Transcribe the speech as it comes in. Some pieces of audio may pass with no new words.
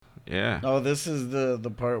Yeah. Oh, this is the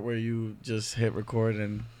part where you just hit record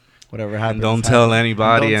and whatever happens. And don't tell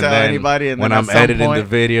anybody. And then when I'm editing the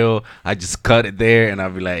video, I just cut it there and I'll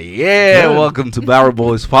be like, yeah, welcome to Barrel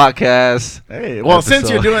Boys Podcast. Hey, well, since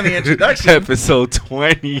you're doing the introduction. Episode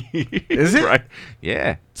 20. Is it? Right.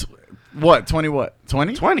 Yeah. What? 20 what?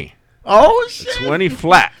 20? 20. Oh, shit. 20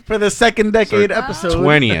 flat. For the second decade episode.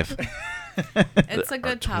 20th. It's a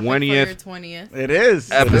good topic 20th, for your 20th. It is.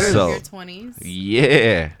 Episode. Your 20s.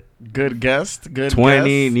 Yeah. Good guest. Good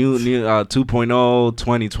 20, guest. new 2.0,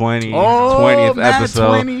 2020, oh, 20th mad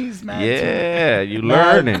episode. 20s, mad yeah, you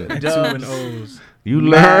learning. Dubs. 2 and O's. You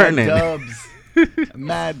learning. Dubs.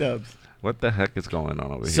 Mad dubs. What the heck is going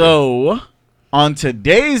on over here? So, on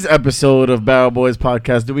today's episode of Barrel Boys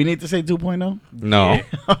Podcast, do we need to say 2.0? No. Yeah.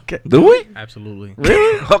 Okay. Do we? Absolutely.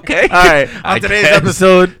 Really? Okay. All right. On today's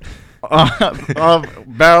episode of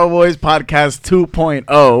Barrel Boys Podcast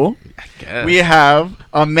 2.0, we have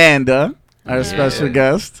Amanda, our special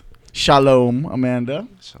guest. Shalom, Amanda.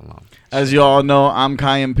 Shalom. As you all know, I'm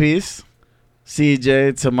Kyan Peace.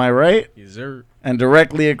 CJ to my right. Yes, sir. And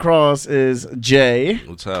directly across is Jay,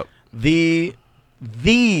 What's up? the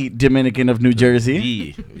Dominican of New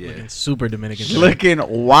Jersey. Yeah. Looking super Dominican. Looking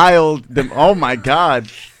wild. Oh, my God.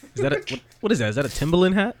 Is that what is that? Is that a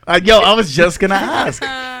Timberland hat? Yo, I was just going to ask.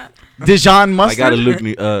 Dijon Mustard? I gotta look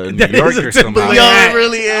New That is Yorker a somehow. Timberland. Yo, it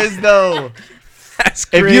really is, though. That's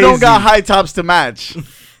crazy. If you don't got high tops to match,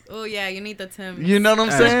 Oh, yeah, you need the Tim. you know what I'm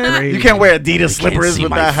That's saying? crazy. You can't wear Adidas slippers see with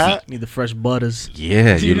my that hat. Need the fresh butters.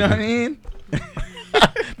 Yeah, Do you know what I mean?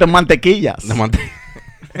 The mantequillas.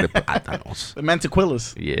 The plátanos. The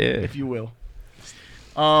mantequillas, Yeah. if you will.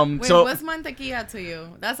 Wait, So what's mantequilla to you?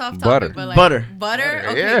 That's off topic. Butter. But like, Butter. Butter?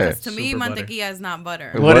 Okay, Yeah. 'cause to me, Super butter. mantequilla is not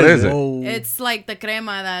butter. What is it? Whoa. It's like the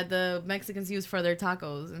crema that the Mexicans use for their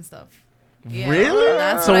tacos and stuff. Yeah. Really?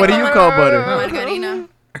 That's So I what do you call butter? Margarina.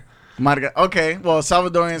 Okay, well,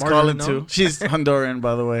 Salvadorians call it Margarine, too. no? She's Honduran,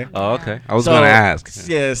 by the way. Oh, okay. I was So, gonna ask.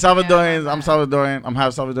 Yeah, Salvadorians. Yeah, I'm Salvadorian. I'm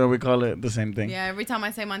half Salvadorian. We call it the same thing. Yeah, every time I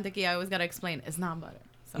say mantequilla, I always gotta explain it's not butter.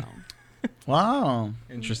 So Wow.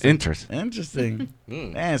 Interesting. Interesting.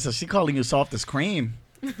 Mm. Man, so she calling you soft as cream.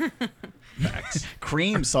 Facts.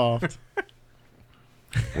 Cream soft.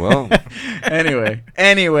 Well, Anyway,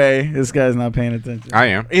 this guy's not paying attention. I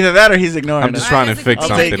am. Either that or he's ignoring I'm us. just trying to It's fix I'll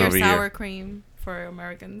something take your over sour here. cream for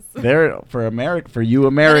Americans. There for you But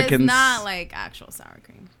Americans. it's not like actual sour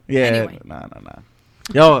cream. Yeah, Anyway. no.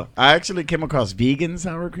 Yo, I actually came across vegan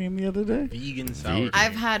sour cream the other day. Vegan sour.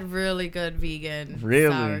 I've had really good vegan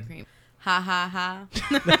Really? sour cream. Ha ha ha.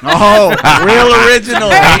 Oh, real original.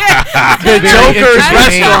 The Joker's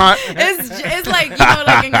restaurant. It's like, you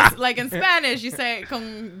know, like in Spanish, you say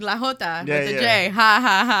con la jota Yeah, with the yeah. J. Ha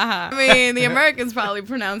ha ha ha. I mean, the Americans probably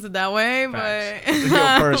pronounce it that way, but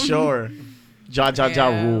Yo, for sure. Ja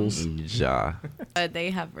Yeah. rules. Ja. but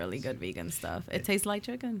they have really good vegan stuff. It tastes like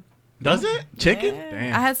chicken. Does it? Chicken? Yeah.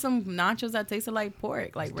 Damn. I had some nachos that tasted like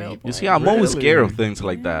pork, like real pork. You see, I'm always Really? scared of things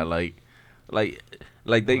like that.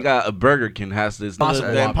 Like they got a Burger King has this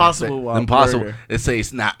The Impossible Whopper Impossible. burger. It says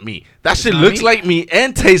it's not me. That shit not looks me? like me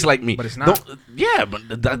and tastes like me. But it's not. Yeah, but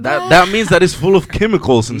that means that it's full of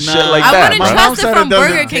chemicals and shit Nah. like I that. wouldn't bro. My trust mom it said from it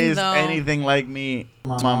doesn't Burger King, taste though. anything like me.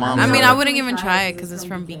 My mom. I mean, said I it. wouldn't even try it because it's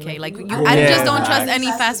from BK. Like, I Yeah. just don't trust any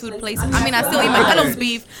fast food places. I mean, I still eat McDonald's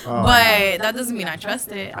beef, but that doesn't mean I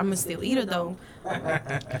trust it. I'm gonna still eat it though.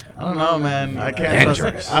 I don't know, man. I can't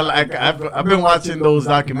Dangerous. trust it. I've been watching those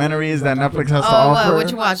documentaries that Netflix has to Oh, offer what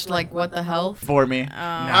you watched? Like, what the health? for me.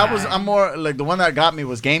 I'm more like the one that got me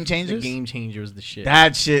was Game The Changers. Game Changer is the shit.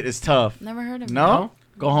 That shit is tough. Never heard of it. No?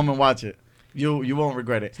 Go home and watch it. You won't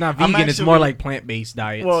regret it. It's not I'm vegan. It's actually- more like plant-based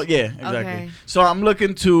diets. Well, yeah, exactly. Okay. So I'm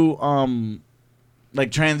looking to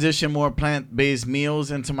like transition more plant-based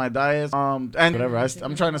meals into my diet. And whatever.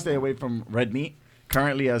 I'm trying to stay away from red meat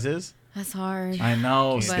currently as is. That's hard. I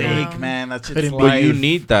know But, steak, man. That shit's couldn't life. But you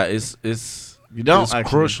need that. It's You don't It's actually.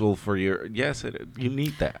 crucial for your. Yes, you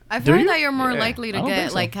need that. I've Do heard you? that you're more Yeah. likely I to don't think get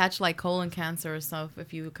so. like catch like colon cancer or stuff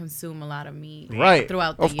if you consume a lot of meat Right.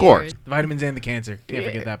 throughout the Of course. years. The vitamins and the cancer. Can't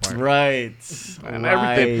forget that part. Right. And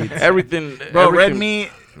Right. everything. Bro, red everything- meat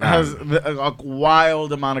Nah. has a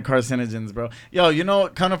wild amount of carcinogens, bro. Yo, you know,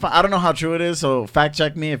 kind of, I don't know how true it is, so fact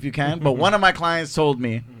check me if you can. But one of my clients told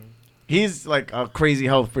me, he's like a crazy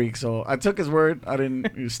health freak, so I took his word. I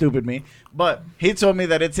didn't, stupid me. But he told me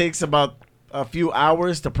that it takes about a few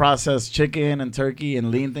hours to process chicken and turkey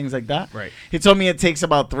and lean things like that. Right. He told me it takes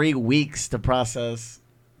about 3 weeks to process.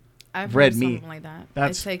 I've Red heard meat. something like that.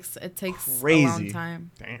 That's it takes crazy. a long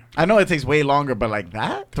time. Damn. I know it takes way longer, but like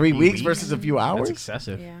that? 3 weeks weeks? versus a few hours? That's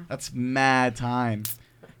excessive. Yeah. That's mad time.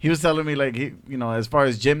 he was telling me like as far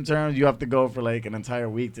as gym terms, you have to go for like an entire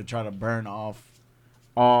week to try to burn off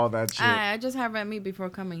all that shit. I just had red meat before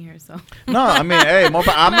coming here, so. No, I mean, hey,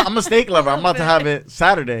 I'm a steak lover. I'm about to have it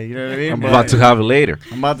Saturday. You know what I mean? I'm about to have it later.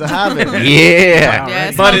 I'm about to have it.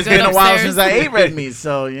 Yeah. But it's been a while since I ate red meat,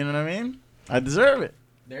 so you know what I mean? I deserve it.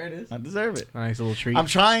 There it is. I deserve it. Nice little treat. I'm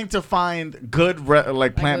trying to find good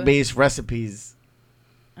plant-based recipes.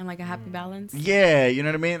 And like a happy balance. Yeah, you know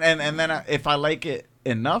what I mean? And then if I like it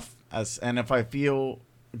enough, and if I feel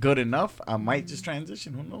good enough, I might just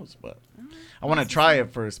transition. Who knows? But I want to try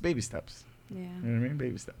it first. Baby steps. Yeah. You know what I mean?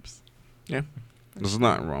 Baby steps. Yeah. There's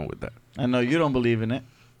nothing wrong with that. I know you don't believe in it.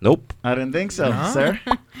 Nope. I didn't think so, sir.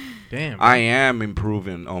 Damn. I am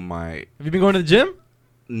improving on my... Have you been going to the gym?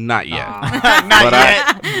 Not yet. Not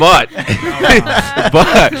yet. But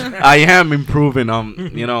I am improving on,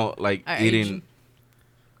 like eating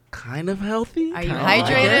kind of healthy. Are you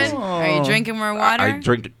hydrated? Are you drinking more water? I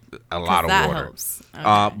drink a lot of that water. Helps.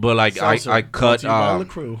 Okay. But like I cut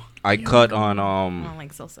I cut on I don't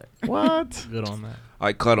like salsa. What? Good on that.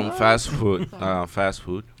 I cut on fast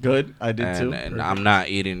food. Good. I did too. And I'm not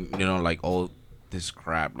eating, like all this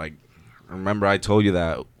crap. Like, remember I told you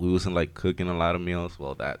that we wasn't like cooking a lot of meals.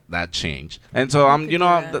 Well, that changed. And so I'm,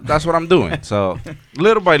 that's what I'm doing. So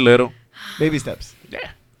little by little, baby steps.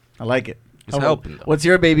 Yeah, I like it. It's helping. Though. What's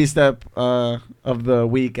your baby step of the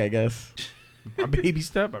week? I guess. A baby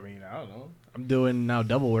step. I mean, I don't know. I'm doing now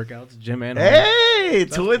double workouts, gym and hey,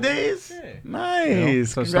 2 a days. Yeah.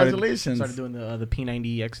 Nice. So congratulations. Started doing the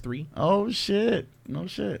P90 X3. Oh shit. No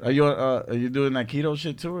shit. Are you doing that keto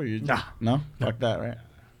shit too, or you? Nah. No. Fuck that, right?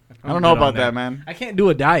 I don't know about that, man. I can't do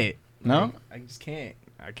a diet. No. I just can't.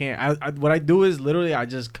 I can't. What I do is literally I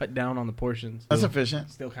just cut down on the portions. That's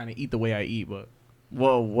efficient. Still kind of eat the way I eat, but.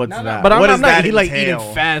 Well, what's that? But what I'm not entail? like eating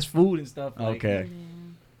fast food and stuff. Like, okay. You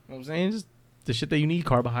know what I'm saying? Just the shit that you need,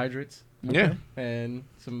 carbohydrates. Okay. Yeah. And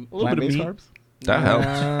a little bit of meat. Carbs? That helps.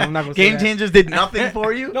 I'm not gonna Game Changers did nothing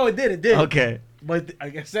for you? No, it did. Okay. But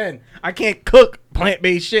like I said, I can't cook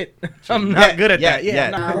plant-based shit. I'm not good at that.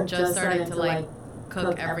 Yeah. I'm just starting to like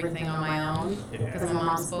cook everything on my own because my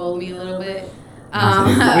mom spoiled me a little bit.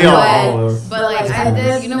 But like I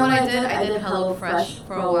did, you know what I did? I did HelloFresh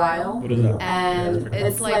for a while. What is that? And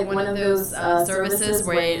it's like one of those services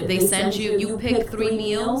where they send you pick 3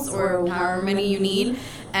 meals or however many you need,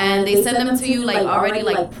 and they send them to you like already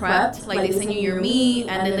like prepped. Like they send you your meat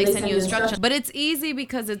and then they send you instructions. But it's easy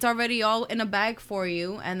because it's already all in a bag for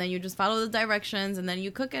you, and then you just follow the directions and then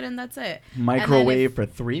you cook it and that's it. Microwave for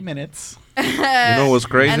 3 minutes. You know what's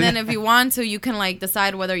crazy? And then if you want to, you can like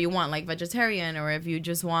decide whether you want like vegetarian or if you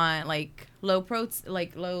just want like low protein,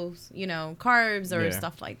 like low, carbs or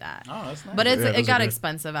stuff like that. Oh, that's nice. But it got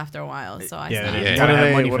expensive after a while, so I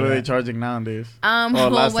stopped. What are they charging nowadays?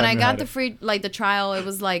 Well, when I got the free the trial, it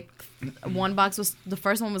was like one box was the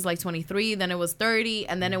first one was like 23, then it was 30,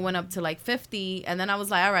 and then it went up to like 50, and then I was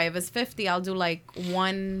like, all right, if it's 50, I'll do like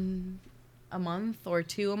 1 a month or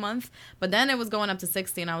 2 a month, but then it was going up to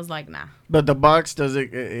 60 and I was like, nah. But the box, does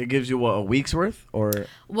it gives you what, a week's worth? Or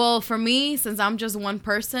well, for me, since I'm just one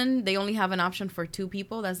person, they only have an option for 2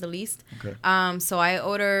 people. That's the least. Okay. So I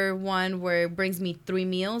order one where it brings me 3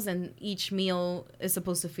 meals, and each meal is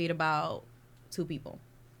supposed to feed about 2 people.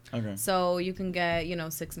 Okay. So you can get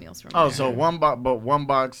 6 meals from there. So one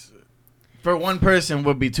box for one person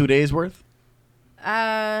would be 2 days worth.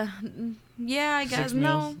 Yeah, I guess.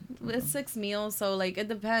 No, it's 6 meals. So like it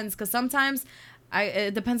depends, because sometimes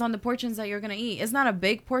it depends on the portions that you're gonna eat. It's not a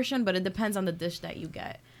big portion, but it depends on the dish that you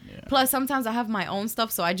get. Yeah. Plus, sometimes I have my own stuff,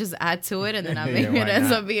 so I just add to it, and then maybe it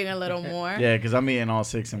ends up being a little more. Yeah, because I'm eating all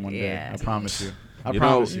 6 in one day. I promise you. I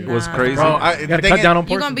promise you. What's crazy? Bro, you gotta cut down on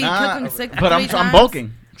You're portions. gonna be cooking 6 but I'm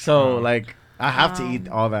bulking, so like I have to eat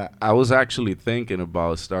all that. I was actually thinking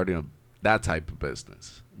about starting that type of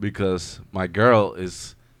business because my girl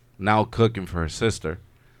is now cooking for her sister.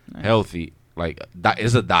 Nice. Healthy, like that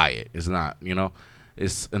is a diet. It's not,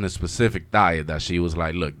 it's in a specific diet that she was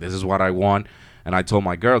like, look, this is what I want. And I told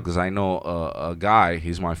my girl, because I know a guy,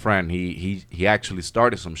 he's my friend, he actually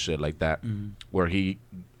started some shit like that, where he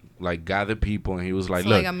like gathered people and he was like, so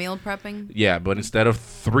look, like a meal prepping. Yeah, but instead of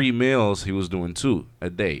 3 meals, he was doing 2 a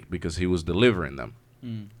day because he was delivering them.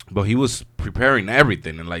 But he was preparing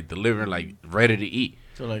everything and like delivering like ready to eat.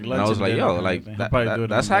 So like, and I was like, yo, like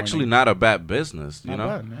that's actually not a bad business, you know.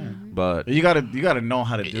 Bad, yeah. But you gotta know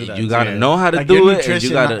how to do that. You gotta know how to do it, and you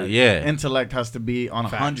gotta intellect has to be on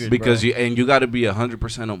 100 because bro. you gotta be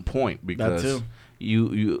 100% on point because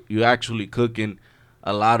you actually cooking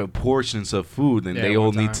a lot of portions of food and they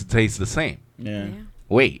all need to taste the same. Yeah.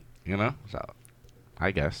 Wait, so I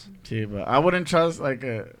guess. See, but I wouldn't trust like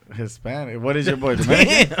a Hispanic. What is your boy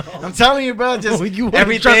Dominican? I'm telling you, bro. Just You wouldn't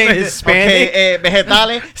everything. trust a Hispanic? Okay,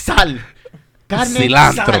 vegetales, sal, carne,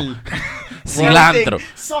 Cilantro. sal. Cilantro.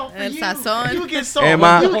 Salt for El you. sazón. You get salt.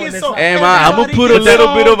 Emma, you get salt. I'm gonna Everybody put a gets little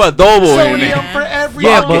salt. bit of adobo in Sodium it. for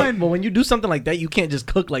everyone. Yeah, but when you do something like that, you can't just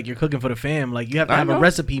cook like you're cooking for the fam. Like you have to I have a know.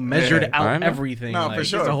 recipe measured Yeah, I out know. everything. No, like, for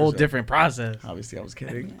sure, It's a for whole sure. different process. Obviously, I was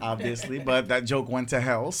kidding. Obviously, but that joke went to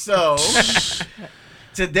hell. So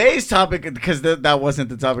today's topic, because that wasn't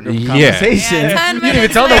the topic of Yeah. conversation. Yeah, 10 You didn't even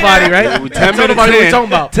minutes tell later. nobody, right? We're 10 Tell minutes nobody what we're in. talking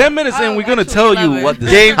about. 10 minutes in, Oh, we're gonna actually tell you 11. what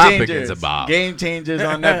this Game topic Changers. is about. Game Changers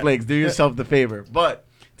on Netflix. Do yourself the favor. But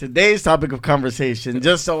today's topic of conversation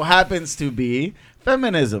just so happens to be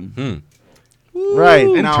feminism. Hmm. Right.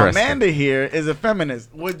 And now Interesting. Amanda here is a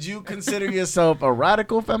feminist. Would you consider yourself a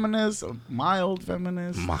radical feminist, a mild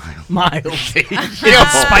feminist? Mild. Mild. Yo.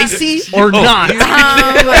 Spicy or not?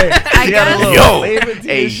 I You got a guess. little flavor to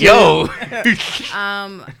Hey, your shit. yo.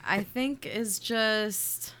 I think it's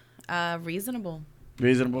just reasonable.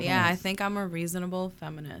 Reasonable. Yeah, I feminist. think I'm a reasonable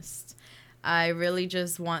feminist. I really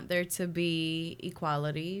just want there to be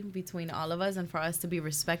equality between all of us and for us to be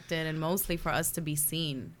respected and mostly for us to be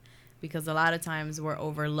seen, because a lot of times we're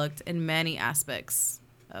overlooked in many aspects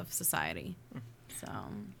of society.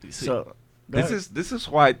 So This is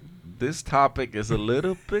why this topic is a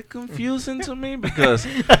little bit confusing to me, because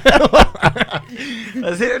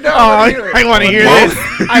let's hear it. No, Oh, let's hear it. I want to hear Most-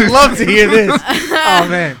 this. I love to hear this. Oh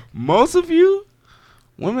man. most of you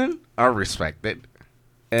women are respected,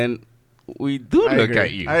 and we do I look agree.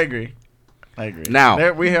 at you. I agree. Now,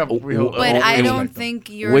 there we have. We hope. But Oh, I in don't think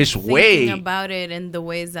you're which thinking way- about it in the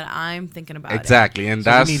ways that I'm thinking about exactly, and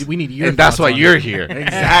So that's we need your and that's thoughts why on you're it. here.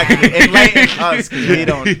 Exactly. Enlighten us, because we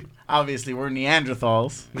don't. Obviously, we're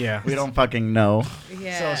Neanderthals. Yeah. We don't fucking know. it.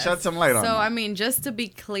 Yeah. So shed some light on So, that. I mean, just to be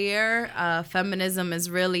clear, feminism is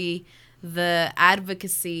really the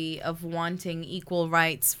advocacy of wanting equal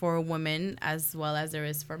rights for women as well as there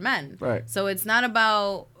is for men. Right. So it's not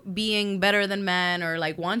about being better than men or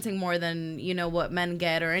like wanting more than, what men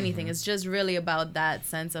get or anything. It's just really about that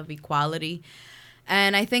sense of equality.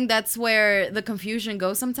 And I think that's where the confusion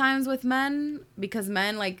goes sometimes with men, because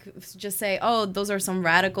men like just say, oh, those are some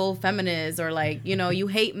radical feminists, or like, you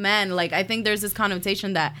hate men. Like, I think there's this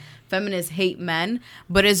connotation that feminists hate men,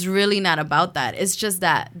 but it's really not about that. It's just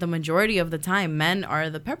that the majority of the time men are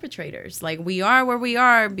the perpetrators. Like, we are where we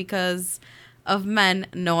are because of men.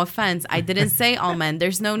 No offense. I didn't say all men.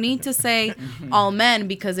 There's no need to say all men,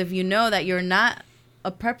 because if you know that you're not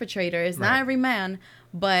a perpetrator, it's not every man,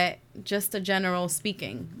 but just a general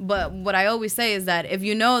speaking. But what I always say is that if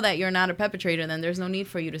you know that you're not a perpetrator, then there's no need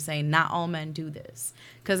for you to say not all men do this.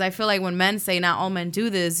 Because I feel like when men say not all men do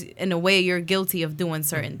this, in a way you're guilty of doing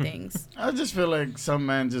certain things. I just feel like some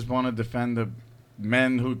men just want to defend the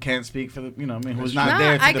men who can't speak for the, who's not Nah,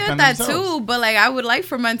 there to I defend get that themselves. too, but like I would like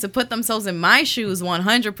for men to put themselves in my shoes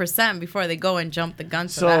 100% before they go and jump the gun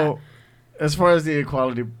for So, as far as the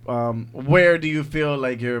equality, where do you feel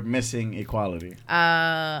like you're missing equality?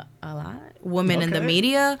 that. A lot. Women in the Okay.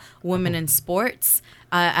 media, women in sports,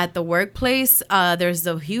 at the workplace. There's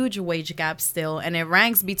a huge wage gap still, and it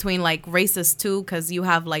ranks between like races too, because you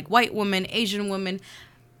have like white women, Asian women,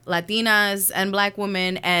 Latinas, and black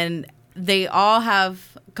women, and they all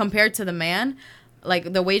have, compared to the man,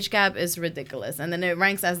 like the wage gap is ridiculous. And then it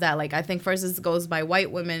ranks as that. Like I think first it goes by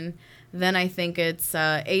white women, then I think it's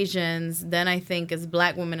Asians, then I think it's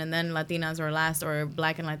black women, and then Latinas are last, or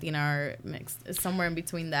black and Latina are mixed. It's somewhere in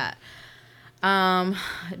between that.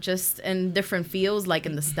 Just in different fields, like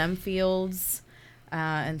in the STEM fields,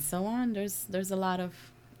 and so on. There's a lot of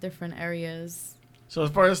different areas. So as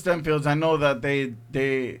far as STEM fields, I know that they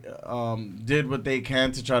did what they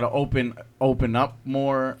can to try to open up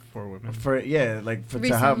more For women. to have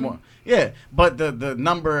Recently. more. Yeah, but the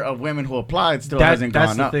number of women who applied still That's hasn't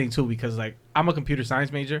gone the up. thing too, because like I'm a computer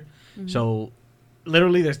science major, so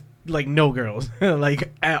literally there's like no girls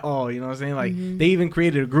like at all. You know what I'm saying? Like they even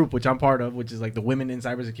created a group which I'm part of, which is like the Women in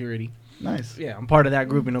Cybersecurity. Nice. Yeah, I'm part of that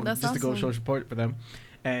group, That's just to go awesome. show support for them.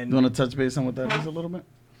 And You want to touch base on what that is a little bit?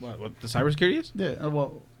 what the cybersecurity is? Yeah.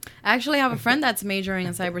 Well. I actually have a friend that's majoring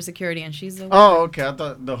in cybersecurity, and she's a Oh, okay. I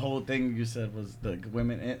thought the whole thing you said was the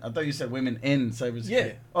women. I thought you said women in cybersecurity.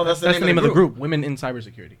 Yeah. Oh, that's the name of the group. Women in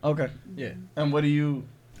Cybersecurity. Okay. Yeah. And what do you?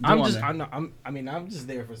 Do I'm on just there? I'm just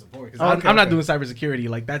there for support, 'cause Oh, okay, I'm not okay. doing cybersecurity,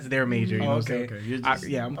 like that's their major. You know Oh, what I'm okay. saying? Okay. You're just,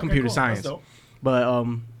 Yeah, I'm okay, computer cool. That's science, dope. but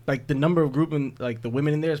like the number of group and like the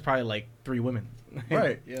women in there is probably like 3 women.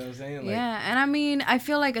 Right. You know what I'm saying? Like, yeah, and I mean, I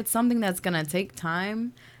feel like it's something that's gonna take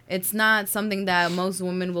time. It's not something that most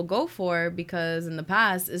women will go for because in the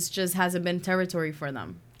past it just hasn't been territory for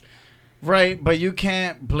them. Right, but you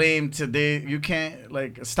can't blame today. You can't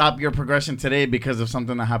like stop your progression today because of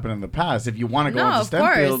something that happened in the past. If you want to go No, into of STEM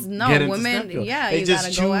course. field, No, get into women- STEM field. yeah, they you just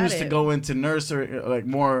gotta go at choose to it. go into nursery, like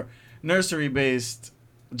more nursery based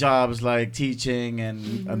jobs like teaching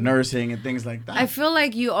and nursing and things like that. I feel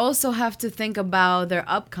like you also have to think about their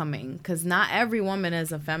upcoming, because not every woman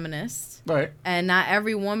is a feminist, right. and not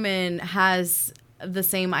every woman has the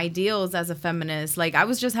same ideals as a feminist. Like, I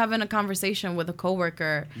was just having a conversation with a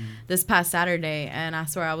coworker this past Saturday, and I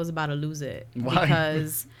swear I was about to lose it. Why?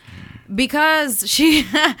 Because she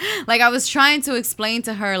like, I was trying to explain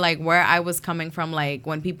to her like where I was coming from, like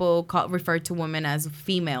when people refer to women as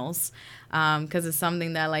females, because it's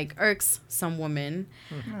something that like irks some women.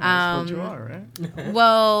 Yeah, that's what you are, right?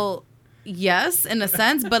 Well, yes, in a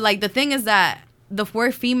sense, but like the thing is that the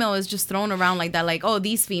word female is just thrown around like that, like, oh,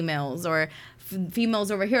 these females, or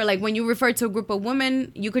females over here. Like when you refer to a group of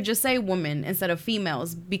women, you could just say women instead of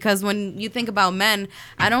females, because when you think about men,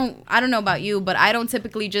 I don't know about you, but I don't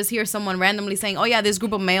typically just hear someone randomly saying, oh yeah, this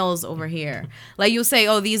group of males over here. Like you say,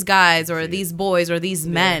 oh, these guys or these boys or these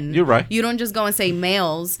men. You're right. You don't just go and say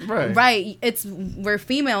males. Right. We're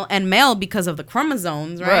female and male because of the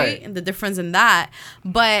chromosomes, right? And the difference in that.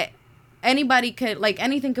 But anybody could, like,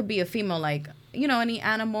 anything could be a female, like, you know, any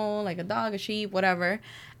animal, like a dog, a sheep, whatever.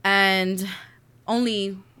 And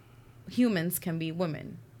only humans can be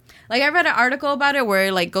women. Like, I read an article about it where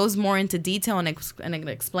it like goes more into detail and it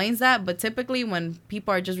explains that. But typically when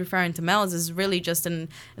people are just referring to males, it's really just in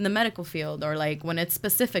the medical field, or like when it's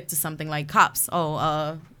specific to something like cops.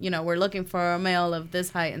 Oh, you know, we're looking for a male of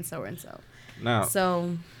this height and so and so. Now,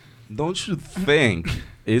 So don't you think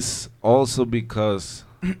it's also because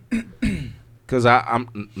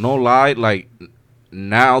I'm no lie, like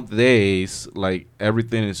nowadays, like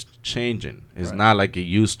everything is changing. It's Right. not like it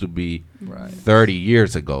used to be Right. 30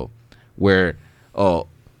 years ago, where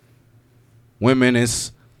women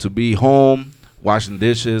is to be home, washing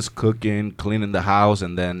dishes, cooking, cleaning the house,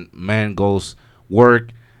 and then man goes work,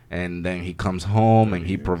 and then he comes home and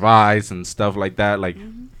he provides and stuff like that. Like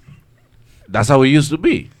that's how it used to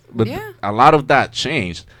be. But Yeah. a lot of that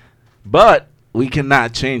changed. But we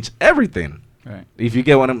cannot change everything. Right. If you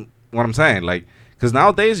get what I'm saying, like, because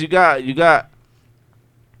nowadays you got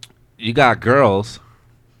girls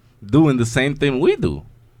doing the same thing we do.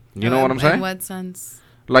 You know what I'm saying? In what sense?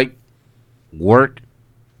 Like, work.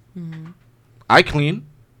 I clean.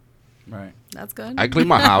 Right. That's good. I clean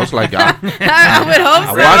my house. Like, I would hope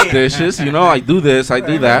I so. wash dishes. You know, I do this. I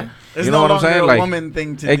do that. It's You know no what I'm longer saying? a Like, woman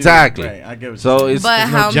thing to exactly. do. Right. I get what So you're saying. it's But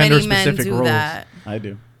There's no how many men gender-specific do roles. that? I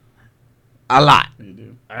do. a lot. You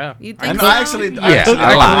do. Yeah. You I think know. so? Actually, Yeah,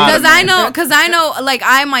 I a lot. Because I know, like,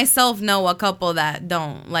 I myself know a couple that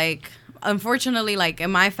don't. Like, unfortunately, like,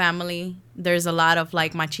 in my family, there's a lot of,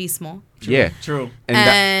 like, machismo. Yeah. True.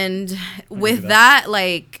 And With that,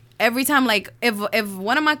 like, every time, like, if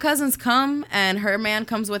one of my cousins come and her man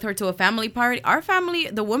comes with her to a family party, our family,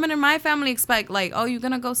 the women in my family expect, like, oh, you're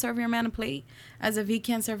going to go serve your man a plate? As if he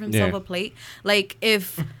can't serve himself Yeah. a plate. Like,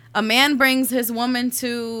 if a man brings his woman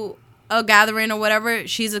to a gathering or whatever,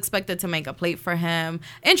 she's expected to make a plate for him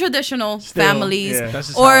in traditional Still, families, yeah. That's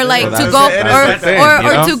just how or it like is. to Well, go that's the thing, or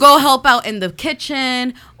you know? to go help out in the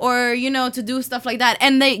kitchen, or you know, to do stuff like that.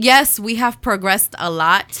 And yes, we have progressed a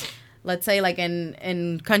lot. Let's say like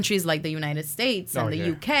in countries like the United States and Oh, the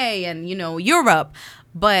yeah. UK and you know Europe,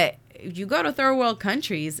 but if you go to third world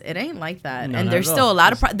countries, it ain't like that. No, And not there's at still all. a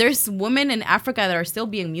lot of there's women in Africa that are still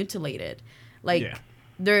being mutilated, like Yeah.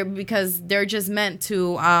 they're because they're just meant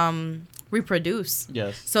to reproduce.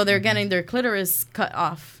 Yes. So they're getting their clitoris cut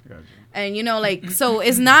off. Gotcha. And you know, like, so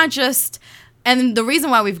it's not just, and the reason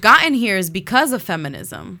why we've gotten here is because of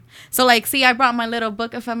feminism. So like, see, I brought my little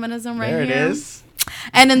book of feminism right There here. it is.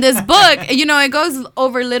 And in this book, you know, it goes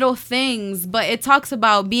over little things, but it talks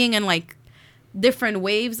about being in like different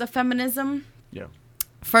waves of feminism. Yeah.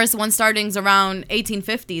 First one starting's around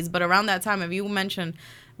 1850s, but around that time, if you mention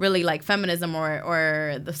really like feminism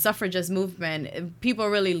or the suffragist movement, people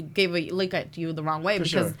really look at you the wrong way For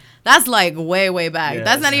because sure. that's like way back. Yeah,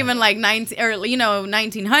 that's not yeah. even like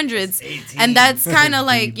 1900s, and that's kind of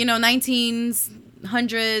like 1900s,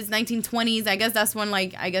 1920s. I guess that's when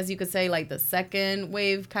I guess you could say like the second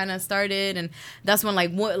wave kind of started, and that's when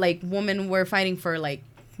like women were fighting for like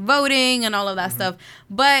voting and all of that stuff.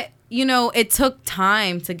 But you know, it took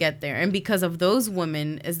time to get there, and because of those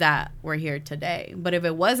women is that we're here today. But if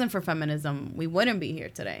it wasn't for feminism, we wouldn't be here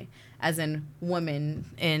today, as in women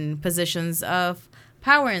in positions of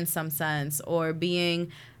power in some sense, or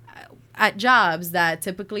being at jobs that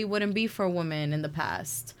typically wouldn't be for women in the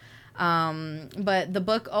past. But the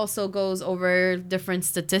book also goes over different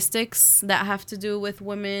statistics that have to do with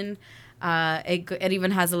women It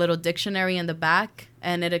even has a little dictionary in the back,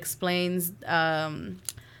 and it explains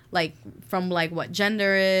like from like what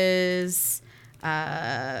gender is,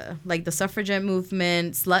 like the suffragette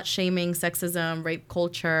movement, slut shaming, sexism, rape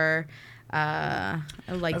culture,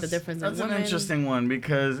 like the difference in women. That's an interesting one,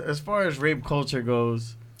 because as far as rape culture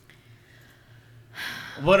goes,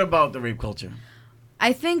 what about the rape culture?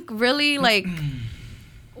 I think really like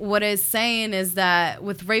what it's saying is that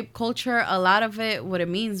with rape culture, a lot of it, what it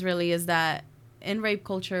means really is that in rape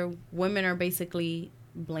culture, women are basically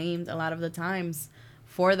blamed a lot of the times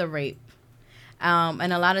for the rape.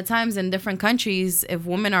 And a lot of times in different countries, if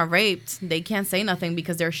women are raped, they can't say nothing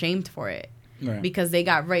because they're shamed for it. Right. Because they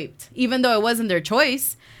got raped, even though it wasn't their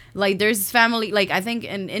choice. Like there's family, like I think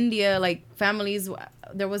in India, like families,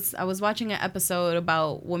 I was watching an episode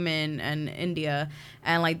about women in India,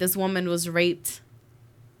 and like this woman was raped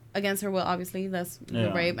against her will, obviously that's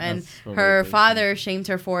rape, and her father shamed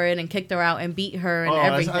her for it and kicked her out and beat her and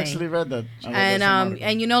everything. I actually read that.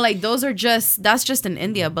 And you know, like that's just in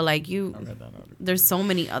India, but like there's so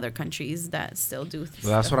many other countries that still do.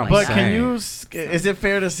 Well, that's what I'm but saying. Is it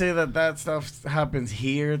fair to say that stuff happens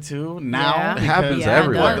here too now? Yeah. It happens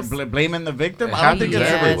everywhere. Blaming the victim? I don't think it's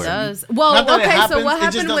everywhere. It does. Well, okay, so what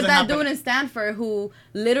happened with that dude in Stanford who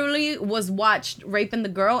literally was watched raping the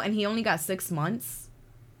girl and he only got 6 months?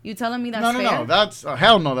 You telling me that's fair? No. That's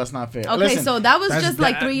hell no. That's not fair. Okay, Listen, so that was just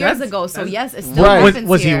like 3 years ago. So yes, it still happens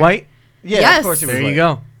Was he white? Yeah, yes. Of course he was there white. you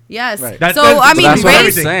go. Yes. Right. So I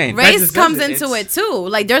mean, race comes into into it too.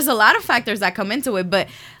 Like there's a lot of factors that come into it, but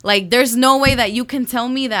like there's no way that you can tell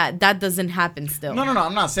me that doesn't happen still. No.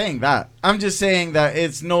 I'm not saying that. I'm just saying that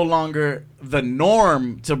it's no longer the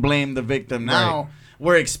norm to blame the victim now. Right.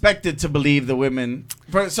 We're expected to believe the women.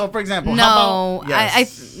 So, for example, no,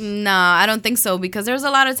 I don't think so, because there's a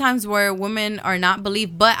lot of times where women are not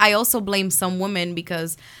believed. But I also blame some women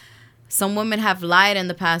because some women have lied in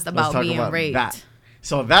the past about being raped. That.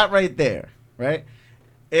 So that right there, right?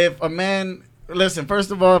 If a man, listen, first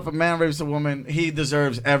of all, if a man rapes a woman, he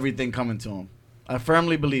deserves everything coming to him. I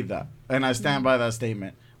firmly believe that, and I stand by that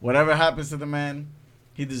statement. Whatever happens to the man,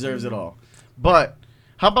 he deserves it all. But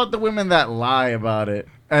how about the women that lie about it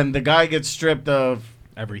and the guy gets stripped of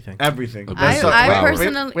everything? I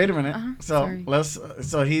personally wait a minute.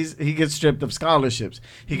 So he gets stripped of scholarships.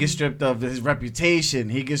 He gets stripped of his reputation.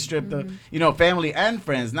 He gets stripped of family and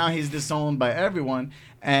friends. Now he's disowned by everyone,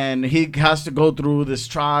 and he has to go through this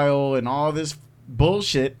trial and all this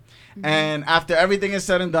bullshit. And after everything is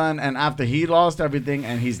said and done, and after he lost everything,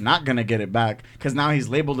 and he's not gonna get it back because now he's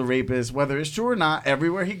labeled a rapist, whether it's true or not.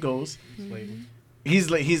 Everywhere he goes,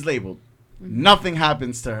 he's labeled. Nothing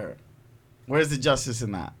happens to her. Where's the justice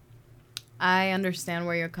in that? I understand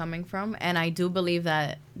where you're coming from, and I do believe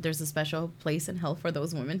that there's a special place in hell for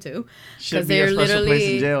those women too, because they're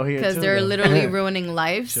literally ruining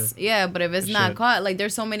lives. Sure. Yeah, but if it's not caught, like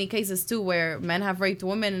there's so many cases too where men have raped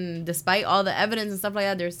women, and despite all the evidence and stuff like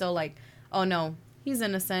that, they're still like, oh no, he's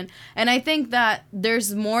innocent. And I think that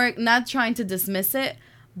there's more, not trying to dismiss it,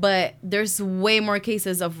 but there's way more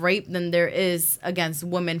cases of rape than there is against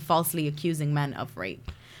women falsely accusing men of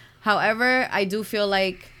rape. However, I do feel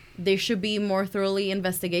like there should be more thoroughly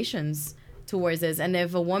investigations towards this. And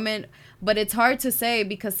if a woman, but it's hard to say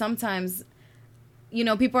because sometimes,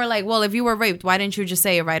 people are like, well, if you were raped, why didn't you just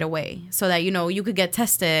say it right away? So that, you could get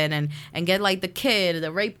tested and get like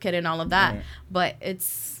the rape kit and all of that. Right. But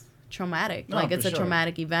it's traumatic. No, like it's a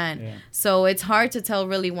traumatic event. Yeah. So it's hard to tell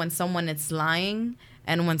really when someone is lying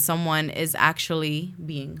and when someone is actually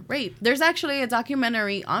being raped. There's actually a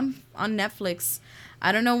documentary on Netflix.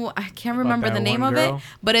 I don't know. I can't remember the name of it,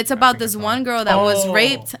 but it's about this one girl that was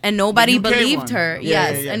raped and nobody believed her.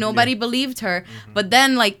 And nobody believed her. Mm-hmm. But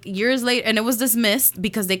then like years later, and it was dismissed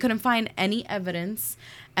because they couldn't find any evidence.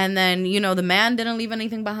 And then, the man didn't leave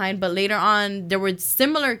anything behind. But later on, there were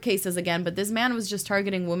similar cases again. But this man was just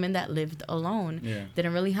targeting women that lived alone. Yeah.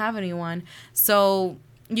 Didn't really have anyone. So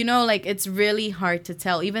it's really hard to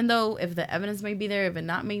tell. Even though if the evidence may be there, if it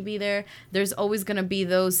not may be there, there's always going to be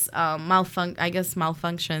those malfunctions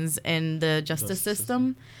in the justice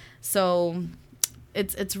system. So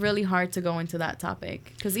it's really hard to go into that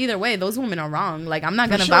topic. Because either way, those women are wrong. Like, I'm not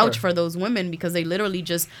going to vouch for those women because they literally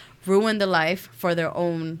just ruined the life for their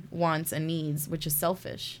own wants and needs, which is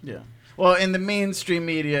selfish. Yeah. Well, in the mainstream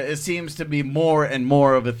media, it seems to be more and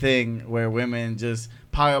more of a thing where women just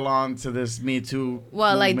pile on to this Me Too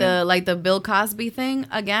movement. like the Bill Cosby thing.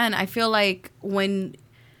 Again, I feel like when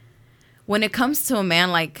it comes to a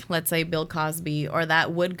man like, let's say, Bill Cosby or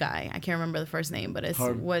that Wood guy, I can't remember the first name, but it's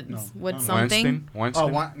something.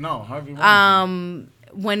 Weinstein? Harvey Weinstein.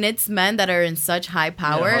 when it's men that are in such high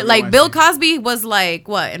power, Harvey like Bill Weinstein. Cosby was like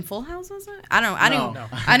what in Full House was it? I No.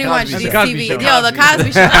 didn't watch Cosby these Show. TV. Cosby Yo, the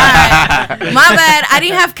Cosby Show. All right. My bad. I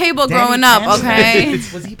didn't have cable Danny growing up. Tanner. Okay.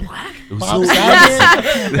 Was he black? It was Bob so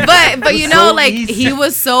Saget. but you know, so like easy. he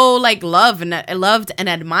was so like loved and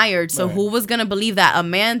admired. So Right. who was gonna believe that a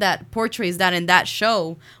man that portrays that in that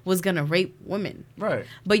show was gonna rape women? Right.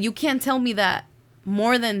 But you can't tell me that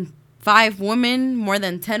more than 5 women, more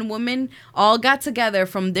than 10 women, all got together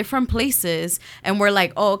from different places and were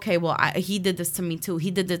like, "Oh, okay, well, he did this to me too. He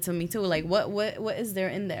did it to me too." Like, what is there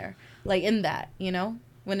in there? Like in that, you know,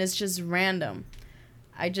 when it's just random.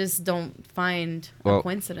 I just don't find a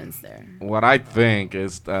coincidence there. What I think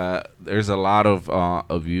is that there's a lot of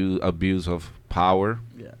abuse of power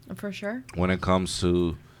Yeah. For sure. when it comes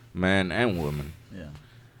to men and women, Yeah.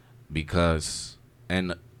 because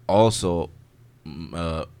and also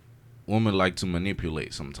women like to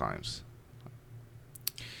manipulate sometimes.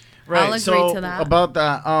 Right. I'll agree so to that. about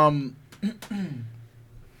that,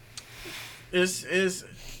 is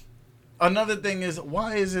another thing is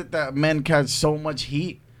why is it that men catch so much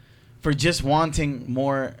heat for just wanting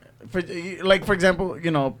more? For like, for example,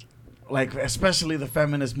 you know, like especially the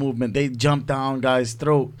feminist movement, they jump down guys'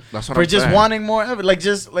 throat That's what for I'm just saying. wanting more. Like,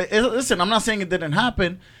 just like listen, I'm not saying it didn't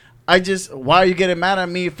happen. Why are you getting mad at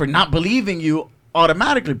me for not believing you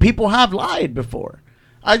automatically? People have lied before.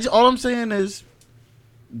 All I'm saying is,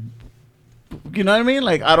 you know what I mean?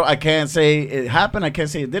 Like, I can't say it happened. I can't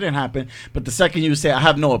say it didn't happen. But the second you say I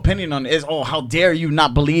have no opinion on it is, oh, how dare you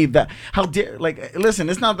not believe that? How dare, like, listen,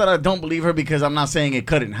 it's not that I don't believe her because I'm not saying it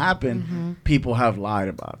couldn't happen. People have lied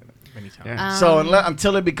about it. Many times. Yeah. So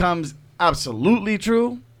until it becomes absolutely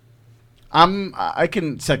true, I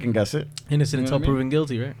can second guess it. Innocent You know until what I mean? proven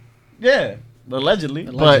guilty, right? Yeah, allegedly,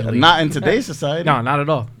 but Allegedly. not in today's society. No, not at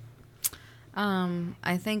all.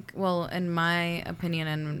 I think, well, in my opinion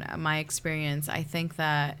and my experience, I think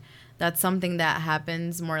that that's something that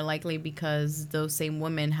happens more likely because those same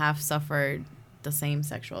women have suffered the same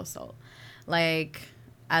sexual assault. Like,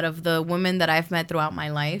 out of the women that I've met throughout my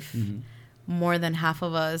life, more than half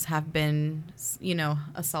of us have been, you know,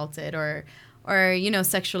 assaulted or you know,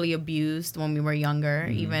 sexually abused when we were younger.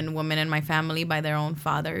 Even women in my family by their own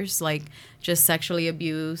fathers, like just sexually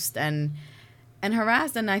abused and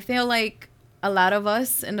harassed. And I feel like a lot of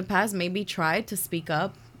us in the past maybe tried to speak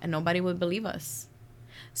up and nobody would believe us.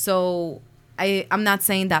 So I'm not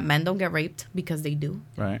saying that men don't get raped, because they do,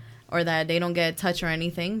 Right. or that they don't get touched or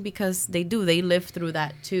anything, because they do. They live through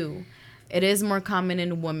that too. It is more common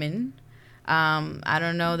in women. I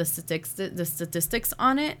don't know the statistics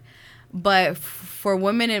on it, but for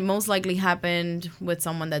women, it most likely happened with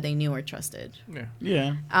someone that they knew or trusted. Yeah.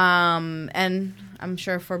 Yeah. And I'm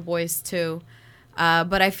sure for boys too.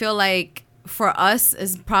 But I feel like for us,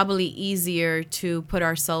 it's probably easier to put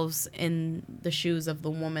ourselves in the shoes of the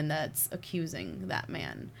woman that's accusing that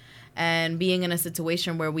man, and being in a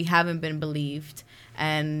situation where we haven't been believed.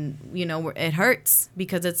 And, you know, it hurts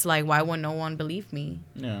because it's like, why would no one believe me?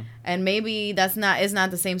 Yeah. And maybe it's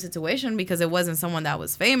not the same situation because it wasn't someone that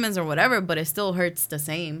was famous or whatever, but it still hurts the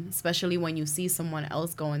same, especially when you see someone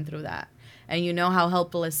else going through that and you know how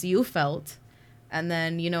helpless you felt. And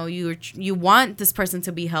then, you know, you want this person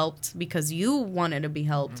to be helped because you wanted to be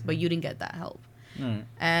helped, but you didn't get that help. Right.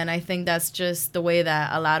 And I think that's just the way that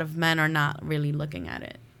a lot of men are not really looking at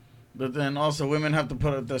it. But then also women have to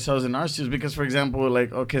put themselves in our shoes because, for example,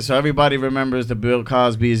 like, okay, so everybody remembers the Bill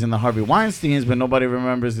Cosbys and the Harvey Weinsteins, but nobody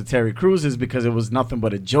remembers the Terry Cruzes because it was nothing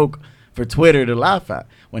but a joke for Twitter to laugh at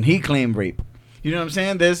when he claimed rape. You know what I'm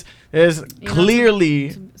saying? There's You know,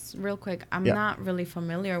 clearly... real quick, I'm Yeah. not really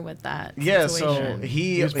familiar with that Yeah, so situation.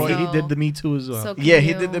 he He did the Me Too as well. So can yeah, he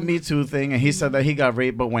you- did the Me Too thing, and he said that he got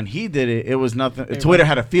raped. But when he did it, it was nothing. Twitter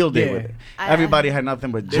had a field day Yeah. with it. I- Everybody had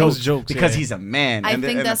nothing but It was jokes, jokes, because yeah. he's a man. I And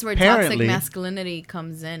think and that's where toxic apparently- masculinity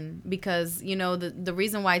comes in, because, you know, the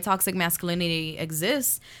reason why toxic masculinity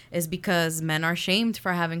exists is because men are shamed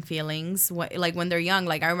for having feelings, like when they're young.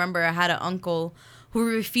 Like, I remember I had an uncle who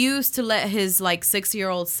refused to let his like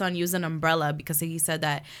 6-year-old son use an umbrella because he said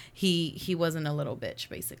that he wasn't a little bitch,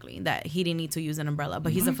 basically, that he didn't need to use an umbrella,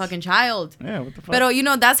 but he's a fucking child. Yeah, what the fuck? But you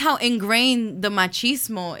know, that's how ingrained the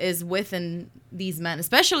machismo is within these men,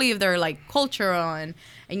 especially if they're like cultural and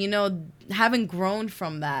you know, having grown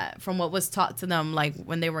from that, from what was taught to them like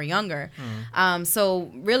when they were younger.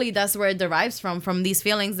 So really that's where it derives from these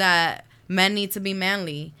feelings that men need to be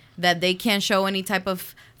manly, that they can't show any type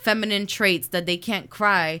of feminine traits, that they can't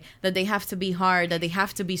cry, that they have to be hard, that they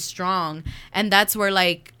have to be strong. And that's where,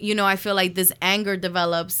 like, you know, I feel like this anger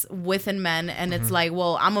develops within men, and it's like,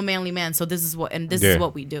 well, I'm a manly man, so this is what is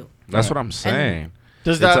what we do. That's what I'm saying.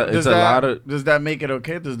 Does It's that a- does it's a that lot of- does that make it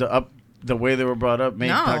okay? Does the way they were brought up make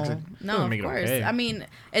toxic? No, Doesn't of make it course. okay. I mean,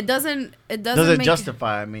 it doesn't. It Does doesn't it make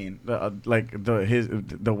justify? I mean,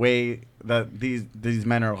 the way that these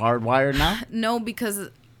men are hardwired now. No, because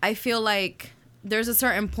I feel like there's a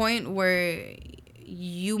certain point where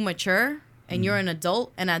you mature and you're an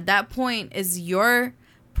adult, and at that point is your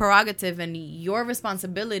prerogative and your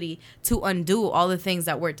responsibility to undo all the things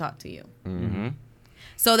that were taught to you. Mm-hmm.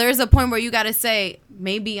 So there's a point where you got to say,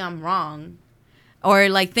 maybe I'm wrong, or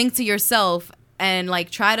like think to yourself and like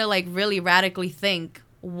try to like really radically think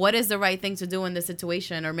what is the right thing to do in this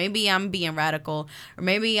situation, or maybe I'm being radical, or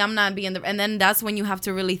maybe I'm not being and then that's when you have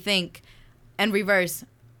to really think and reverse.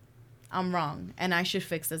 I'm wrong and I should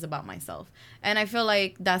fix this about myself. And I feel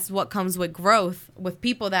like that's what comes with growth, with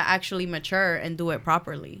people that actually mature and do it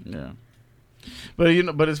properly. Yeah. But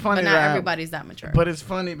it's funny But not that everybody's that mature. But it's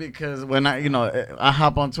funny because when I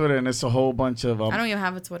hop on Twitter and it's a whole bunch of I don't even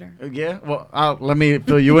have a Twitter. yeah. Well, let me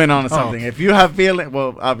fill you in on something. If you have feeling,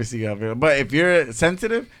 well, obviously you have feeling, but if you're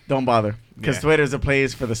sensitive, don't bother because Yeah. Twitter is a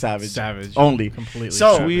place for the savage. Savage. Only. Completely.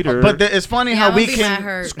 So, Twitter. but it's funny Yeah, how I'm we be mad can.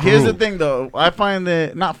 hurt. Here's the Screw. thing, though. I find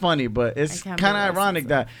that not funny, but it's I can't kind of believe I ironic said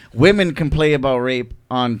that women can play about rape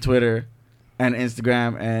on Twitter and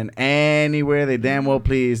Instagram and anywhere they damn well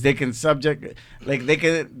please. They can they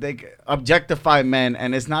can objectify men,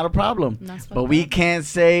 and it's not a problem. That's But fucked we up. can't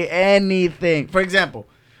say anything. For example,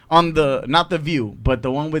 on not the View, but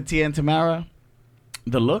the one with Tia and Tamara,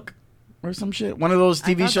 The Look, or some shit. One of those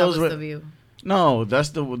I TV thought shows that was with The View. no, that's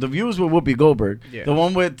the Views with Whoopi Goldberg. Yeah. The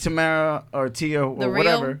one with Tamara or Tia or The Real?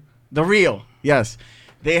 whatever. The Real, yes.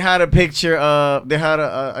 They had a picture of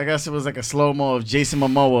I guess it was like a slow mo of Jason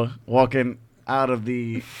Momoa walking out of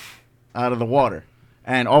the water.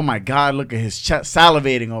 And oh my God, look at his chest,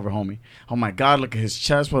 salivating over homie. Oh my God, look at his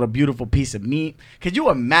chest. What a beautiful piece of meat. Could you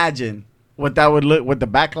imagine what that would look, what the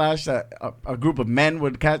backlash that a group of men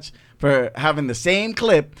would catch for having the same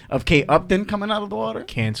clip of Kate Upton coming out of the water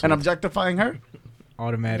Canceled. and objectifying her?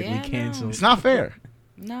 Automatically Yeah, no. canceled. It's not fair.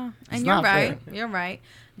 No, It's and you're not right. You're right.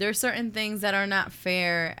 There are certain things that are not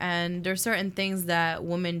fair, and there are certain things that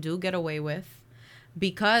women do get away with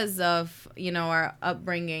because of our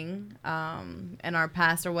upbringing and our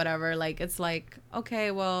past or whatever. Like it's like,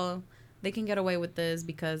 okay, well, they can get away with this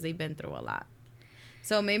because they've been through a lot.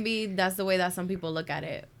 So maybe that's the way that some people look at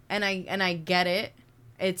it, and I get it.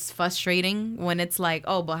 It's frustrating when it's like,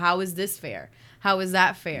 oh, but how is this fair? How is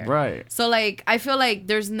that fair? Right. So, like, I feel like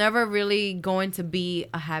there's never really going to be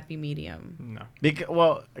a happy medium. No.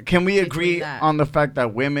 Well, can we Between agree that. on the fact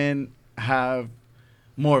that women have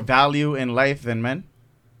more value in life than men?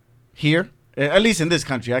 Here? At least in this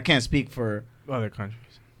country. I can't speak for... Other countries.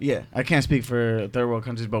 Yeah, I can't speak for third world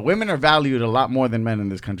countries, but women are valued a lot more than men in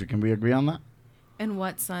this country. Can we agree on that? In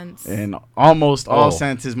what sense? In almost all Oh.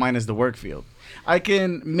 senses minus the work field. I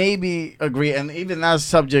can maybe agree, and even that's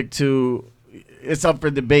subject to... It's up for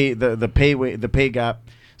debate, the pay gap,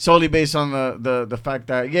 solely based on the fact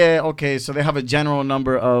that, yeah, okay, so they have a general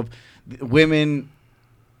number of women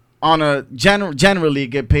on a generally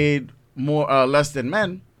get paid more less than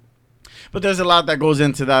men. But there's a lot that goes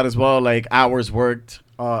into that as well, like hours worked,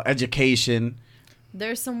 education.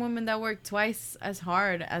 There's some women that work twice as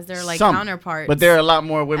hard as their like Some, counterparts. But there are a lot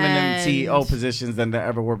more women in And- CEO positions than there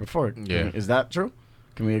ever were before. Yeah. Is that true?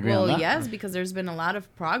 Can we agree on Well, that? yes, because there's been a lot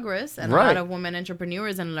of progress and Right. a lot of women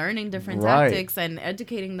entrepreneurs and learning different Right. tactics and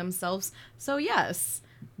educating themselves. So yes,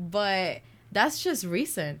 but that's just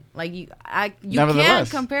recent. Like you can't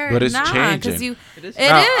Nevertheless. compare. But it's nah, changing. It It is. is,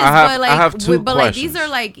 Now, I have- but like, I have two but like these questions.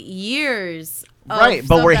 are like years. Of Right,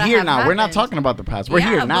 but stuff we're that here have now. We're not happened. talking about the past. We're Yeah,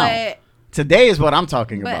 here now. But, Today is what I'm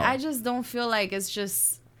talking but about. I just don't feel like it's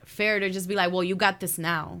just fair to just be like, well, you got this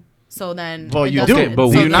now. So then, Well, it you doesn't- do, Okay, but so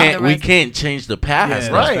we then can't the we rest- can't change the past. Yeah,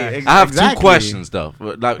 though. right. That's I have exactly. two questions though.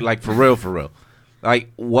 Like for real. Like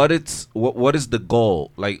what is the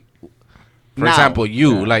goal? Like for Now. example,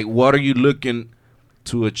 you Yeah. like what are you looking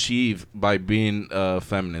to achieve by being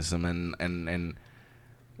feminism and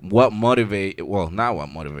what motivate not what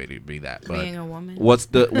motivated you to be that, but being a woman. what's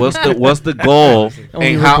the goal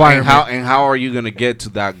Only and requirement. how are you gonna get to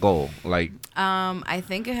that goal? Like I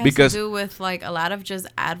think it has Because- to do with like a lot of just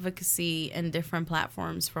advocacy and different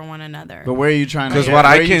platforms for one another. But where are you trying to because get? what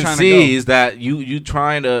Where I are you can trying to see go? is that you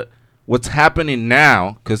trying to what's happening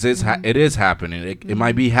now because it is happening. It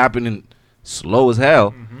might be happening slow as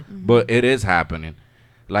hell, but it is happening.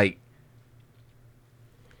 Like,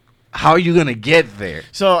 how are you gonna get there?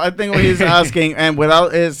 So I think what he's asking, and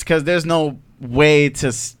without is because there's no way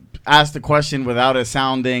to ask the question without it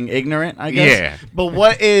sounding ignorant, I guess. Yeah. But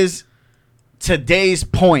what is today's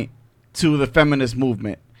point to the feminist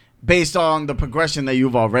movement? based on the progression that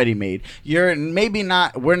you've already made. You're maybe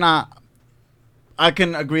not. We're not. I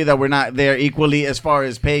can agree that we're not there equally as far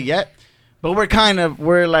as pay yet, but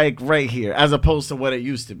we're like right here as opposed to what it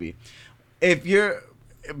used to be. If you're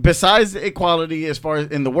besides the equality as far as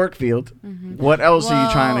in the work field, what else are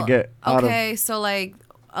you trying to get out of? Okay, so like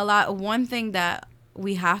one thing that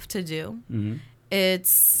we have to do,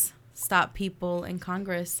 it's stop people in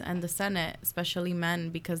Congress and the Senate, especially men,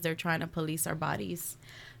 because they're trying to police our bodies.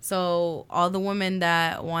 So all the women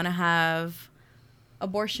that want to have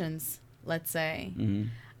abortions, let's say,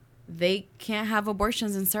 they can't have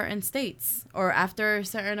abortions in certain states, or after a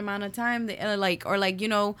certain amount of time,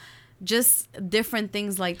 they just different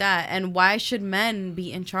things like that. And why should men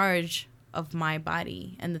be in charge of my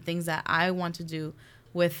body and the things that I want to do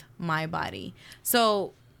with my body?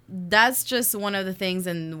 So that's just one of the things,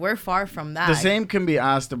 and we're far from that. The same can be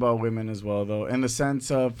asked about women as well, though, in the sense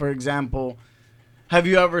of, for example, have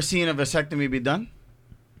you ever seen a vasectomy be done?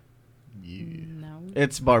 No.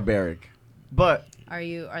 It's barbaric. But Are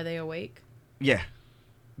they awake? yeah,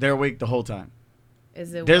 they're awake the whole time.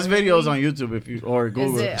 Is it There's willingly? videos on YouTube or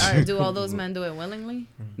Google. Do all those men do it willingly?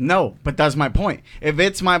 No, but that's my point. If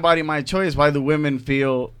it's my body, my choice, why do women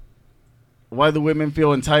feel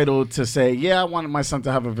entitled to say, yeah, I wanted my son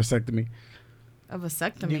to have a vasectomy? A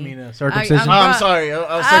vasectomy? You mean a circumcision? I'm sorry,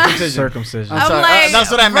 a circumcision. Circumcision. I'm sorry. like,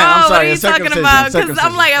 that's what I meant. bro, I'm sorry. What are you talking about? Because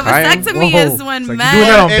I'm like, a vasectomy Whoa. is when It's like, men. you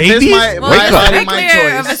doing that on If it's babies? my Well, Wake let's up. be my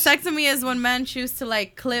clear. A choice. vasectomy is when men choose to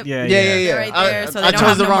like clip. Yeah. Yeah. Right there, so they I don't chose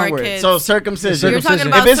have the no wrong more word. kids. So circumcision. You're talking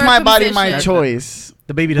about if it's my body, my circumcision. choice.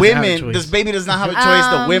 The baby doesn't have a Women, choice. this baby does not have a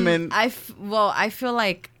choice. The women. I feel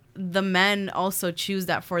like the men also choose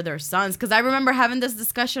that for their sons, because I remember having this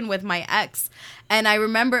discussion with my ex, and I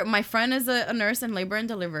remember my friend is a nurse in labor and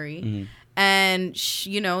delivery, and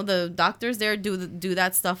the doctors there do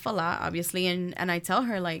that stuff a lot, obviously, and I tell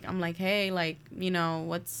her, like, I'm like, hey, like,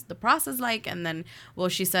 what's the process like? And then, well,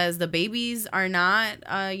 she says the babies are not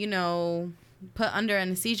put under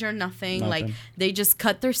anesthesia, nothing. Like, they just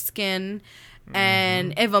cut their skin.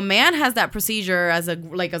 And if a man has that procedure as a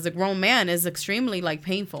grown man, is extremely like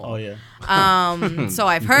painful. Oh yeah. So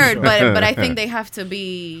I've heard, but I think they have to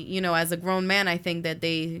be, as a grown man, I think that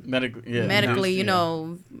they medically,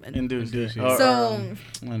 induced.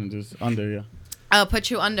 Induced under,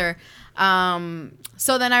 put you under.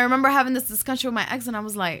 So then I remember having this discussion with my ex, and I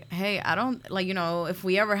was like, hey, I don't if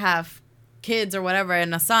we ever have kids or whatever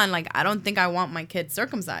and a son, like, I don't think I want my kid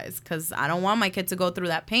circumcised, because I don't want my kid to go through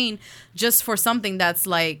that pain just for something that's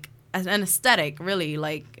like an aesthetic, really.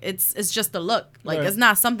 Like, it's just a look, like, it's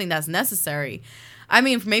not something that's necessary. I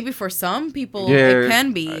mean, maybe for some people it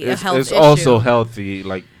can be a health issue. It's also healthy,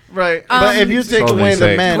 like. Right, but if you take away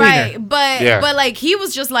the men, right? But like, he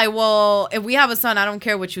was just like, well, if we have a son, I don't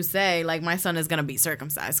care what you say. Like, my son is gonna be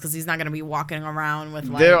circumcised because he's not gonna be walking around with.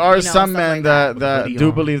 Like, there are some men like that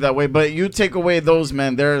do believe that way, but you take away those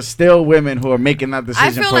men, there are still women who are making that decision.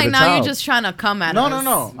 I feel for like the now child. you're just trying to come at us.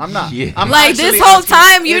 No, I'm not. Yeah. I'm like, this actually whole asking-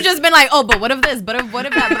 time you just been like, oh, but what if this? But what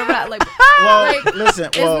if that? But what if that? Like, Well, like, listen.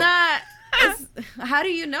 Well, it's not. How do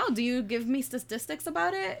you know? Do you give me statistics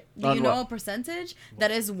about it? Do you know a percentage that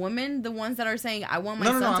is women, the ones that are saying, I want my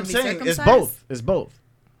son to I'm be saying circumcised? it's both.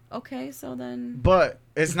 Okay, so then. But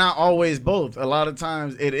it's not always both. A lot of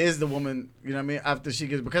times it is the woman, you know what I mean, after she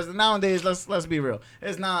gets, because nowadays, let's be real.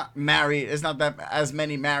 It's not married. It's not that as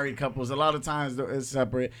many married couples. A lot of times it's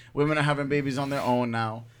separate. Women are having babies on their own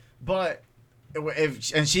now. But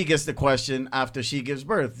and she gets the question after she gives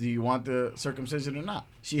birth, do you want the circumcision or not?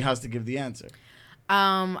 She has to give the answer.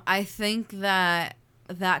 I think that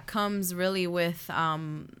comes really with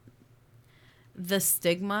the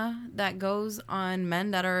stigma that goes on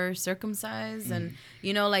men that are circumcised, and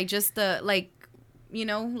like, just the like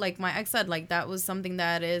my ex said, like, that was something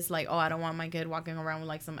that is like, oh, I don't want my kid walking around with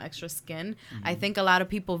like some extra skin. I think a lot of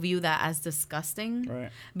people view that as disgusting, Right.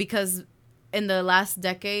 because in the last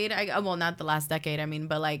decade, not the last decade, I mean,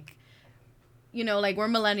 but like, like, we're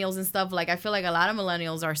millennials and stuff. Like, I feel like a lot of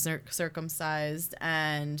millennials are circumcised,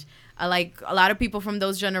 and like, a lot of people from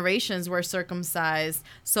those generations were circumcised.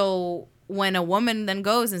 So when a woman then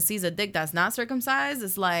goes and sees a dick that's not circumcised,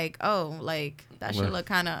 it's like, oh, like, that should look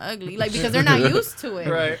kind of ugly, like, because they're not used to it.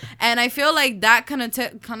 Right. And I feel like that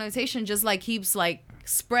connotation just like keeps like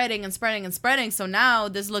spreading and spreading and spreading. So now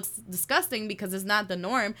this looks disgusting because it's not the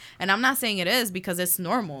norm, and I'm not saying it is, because it's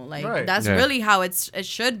normal. Like, that's really how it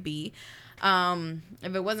should be.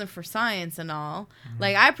 If it wasn't for science and all,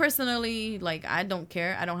 like, I personally, like, I don't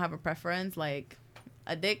care. I don't have a preference. Like,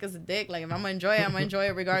 a dick is a dick. Like, if I'm gonna enjoy it, I'm gonna enjoy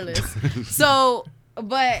it regardless. So,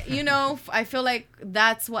 but I feel like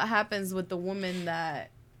that's what happens with the woman that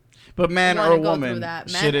But man wanna or go through woman,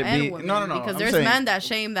 that. Men should it and be? women, No. because I'm there's saying, men that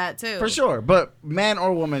shame that too. for sure. But man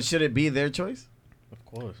or woman, should it be their choice? Of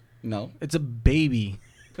course. No. It's a baby.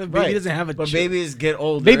 The baby Right. doesn't have a But choice. babies get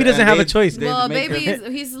older. Baby doesn't and have a choice. Well, make baby, their-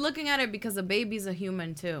 he's looking at it because a baby's a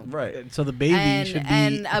human too. right. So the baby should be.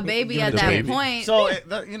 And a baby given at the that baby. point. So you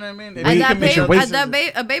know what I mean? Well, you can make your waste-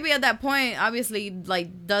 A baby at that point obviously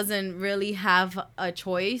like doesn't really have a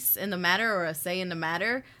choice in the matter or a say in the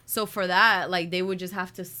matter. So for that, like they would just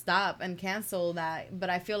have to stop and cancel that. But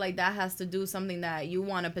I feel like that has to do something that you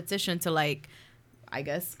want to petition to, like, I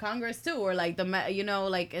guess Congress too, or like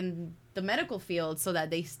like in the medical field, so that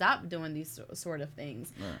they stop doing these sort of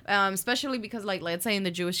things. Right. Especially because, like, let's say in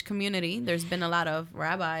the Jewish community, there's been a lot of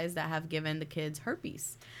rabbis that have given the kids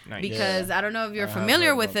herpes. Nice. Because I don't know if you're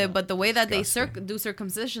familiar with it, but the way that they do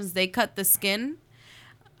circumcisions, they cut the skin,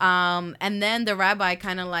 and then the rabbi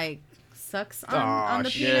kind of like sucks on the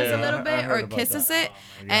penis a little bit or kisses it,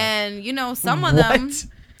 and some of them,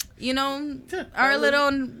 are a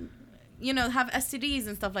little. Have STDs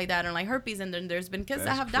and stuff like that, and like herpes, and then there's been kids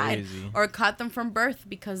that have died or caught them from birth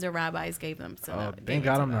because their rabbis gave them. So thank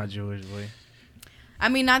God I'm not Jewish, boy. I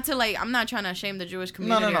mean, not to like, I'm not trying to shame the Jewish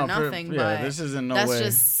community or nothing, but this isn't no that's way.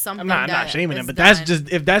 just something. I'm not shaming them, but done. that's just,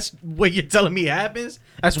 if that's what you're telling me happens,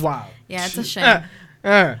 that's wild. Yeah, it's a shame.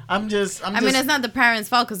 I'm just. I mean, it's not the parents'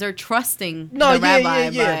 fault because they're trusting the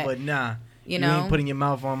rabbi. But nah. You ain't putting your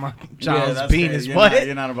mouth on my child's that's penis. What?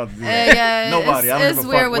 You're not about to do that. Yeah, nobody. It's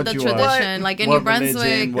weird with the tradition. Like in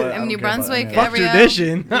New Brunswick, fuck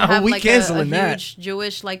tradition. have We like canceling a that. huge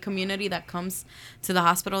Jewish like community that comes to the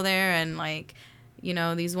hospital there, and like,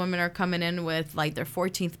 these women are coming in with like their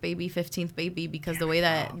 14th baby, 15th baby, because the way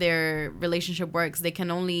that their relationship works, they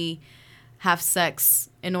can only have sex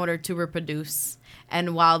in order to reproduce.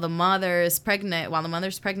 And while the mother's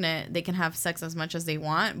pregnant, they can have sex as much as they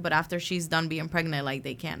want. But after she's done being pregnant, like,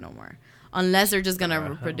 they can't no more. Unless they're just going to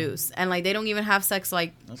reproduce. And, like, they don't even have sex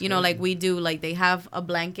like, like we do. Like, they have a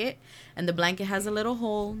blanket. And the blanket has a little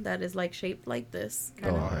hole that is, like, shaped like this.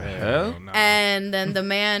 Hell? And then the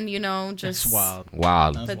man, just wild.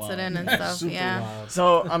 puts it in and stuff. Yeah. Wild.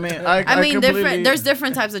 So, I mean, I mean, there's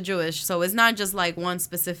different types of Jewish. So it's not just, like, one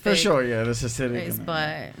specific. For sure, yeah. This is city.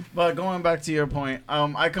 But going back to your point,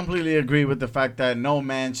 I completely agree with the fact that no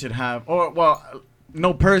man should have,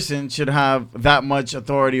 no person should have that much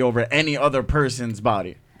authority over any other person's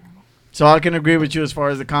body. So I can agree with you as far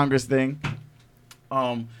as the Congress thing.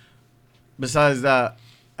 Besides that,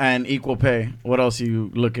 and equal pay, what else are you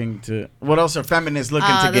looking to? What else are feminists looking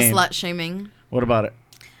to gain? The slut shaming. What about it?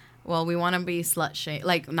 Well, we want to be not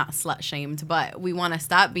slut shamed, but we want to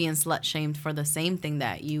stop being slut shamed for the same thing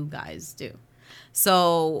that you guys do.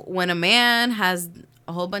 So when a man has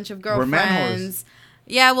a whole bunch of girlfriends,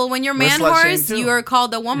 yeah, well, when you're man horse, you are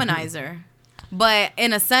called a womanizer. But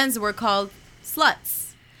in a sense, we're called sluts.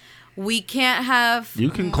 We can't have. You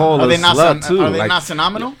can call a slut too. Are they not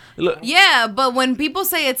synonymous? Yeah, but when people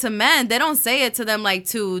say it to men, they don't say it to them like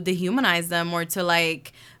to dehumanize them or to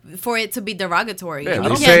like for it to be derogatory. Yeah,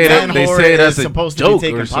 they say it as a joke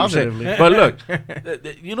or something. But look,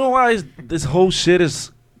 you know why this whole shit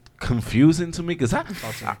is confusing to me? Because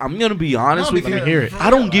I'm gonna be honest with you. Hear it. I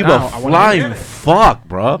don't give a flying fuck,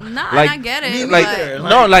 bro. Nah, like, I get it.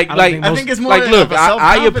 I think it's more. Like, look,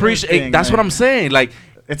 I appreciate. That's what I'm saying. Like.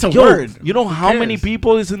 It's a word. You know how many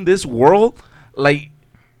people is in this world? Like,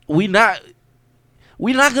 we're not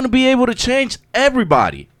gonna be able to change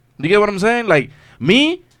everybody. You get what I'm saying? Like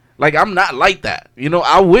me, like I'm not like that.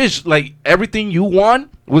 I wish like everything you want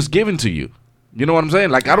was given to you. You know what I'm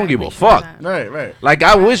saying? Like I don't give a fuck. Right. Like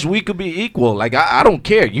I wish we could be equal. Like I don't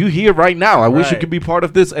care. You here right now. I wish you could be part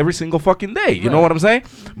of this every single fucking day. You know what I'm saying?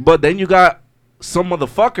 But then you got some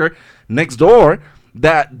motherfucker next door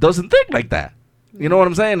that doesn't think like that. You know what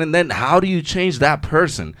I'm saying? And then how do you change that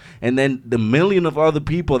person? And then the million of other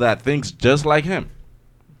people that thinks just like him.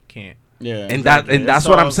 Can't. Yeah. And that's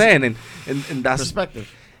what I'm saying. And that's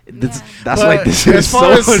perspective. That's like this is so.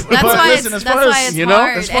 That's why it's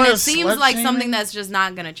hard, and it seems like something that's just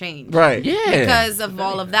not gonna change. Right. Yeah. Because of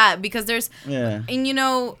all of that. Because there's. Yeah.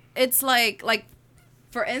 And it's like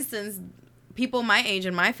for instance, people my age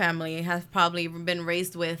in my family have probably been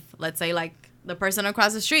raised with, let's say, like. The person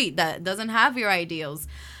across the street that doesn't have your ideals.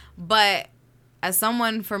 But as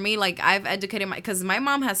someone, for me, like, I've educated because my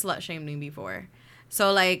mom has slut shamed me before.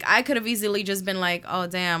 So, like, I could have easily just been like, oh,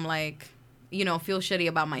 damn, like, feel shitty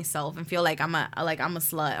about myself and feel like I'm a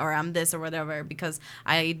slut or I'm this or whatever because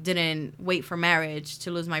I didn't wait for marriage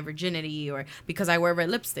to lose my virginity or because I wear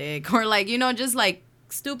red lipstick or, like, just, like,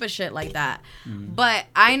 stupid shit like that. But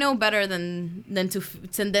I know better than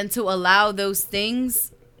to allow those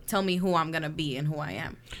things tell me who I'm gonna be and who I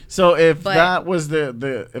am. So if But- that was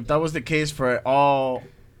the case for all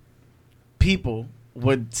people,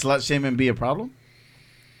 would slut shaming be a problem?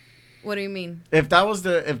 What do you mean? If that was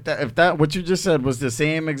if that what you just said was the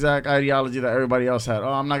same exact ideology that everybody else had,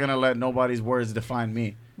 I'm not gonna let nobody's words define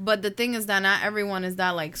me. But the thing is that not everyone is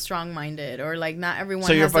that like strong-minded, or like not everyone.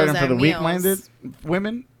 So you're has those fighting for the meals. weak-minded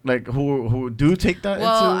women, like who do take that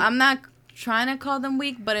Well, into. I'm not trying to call them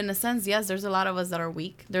weak, but in a sense, yes, there's a lot of us that are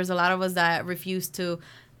weak. There's a lot of us that refuse to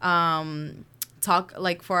talk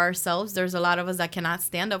like for ourselves. There's a lot of us that cannot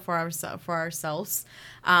stand up for ourselves.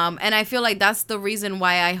 And I feel like that's the reason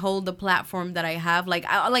why I hold the platform that I have. Like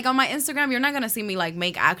on my Instagram, you're not gonna see me like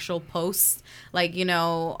make actual posts, like, you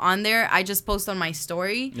know, on there. I just post on my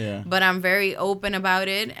story. Yeah. But I'm very open about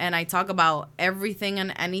it, and I talk about everything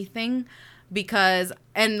and anything. Because,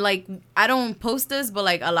 and like, I don't post this, but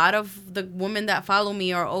like a lot of the women that follow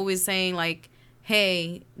me are always saying like,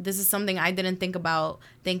 hey, this is something I didn't think about.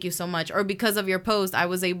 Thank you so much. Or because of your post, I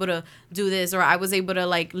was able to do this, or I was able to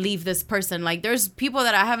like leave this person. Like, there's people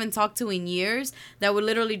that I haven't talked to in years that would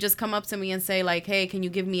literally just come up to me and say like, hey, can you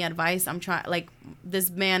give me advice? I'm trying, like, this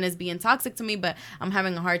man is being toxic to me, but I'm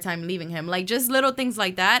having a hard time leaving him. Like, just little things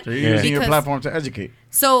like that. So you're using your Because- platform to educate.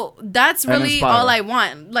 So that's And really inspire. all I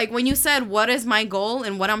want. Like, when you said, what is my goal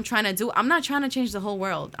and what I'm trying to do? I'm not trying to change the whole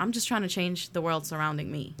world. I'm just trying to change the world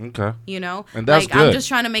surrounding me. Okay. You know? And that's like, I'm good. just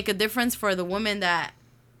trying to make a difference for the women that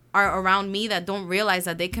are around me that don't realize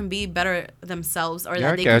that they can be better themselves, or Yeah, I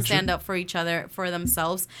that they get can you. stand up for each other, for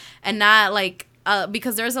themselves, and not like,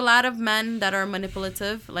 because there's a lot of men that are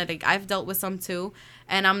manipulative. Like I've dealt with some too.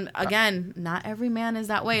 And I'm, again, not every man is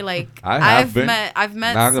that way. Like, I've met Not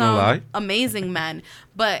gonna some lie. amazing men,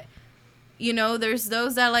 but you know, there's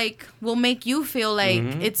those that like will make you feel like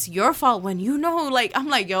Mm-hmm. it's your fault when you know, like, I'm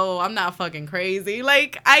like, yo, I'm not fucking crazy.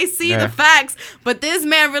 Like, I see Yeah. the facts, but this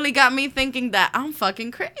man really got me thinking that I'm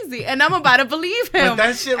fucking crazy, and I'm about to believe him. But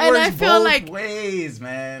that shit and works I feel both like, ways,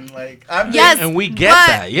 man. Like, I've Yes, And we get but-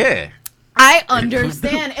 that, yeah. I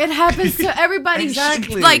understand. It happens to everybody.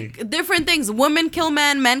 Exactly. Like, different things. Women kill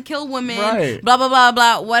men kill women. Right. Blah, blah, blah,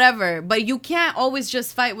 blah, whatever. But you can't always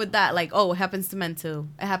just fight with that. Like, oh, it happens to men too.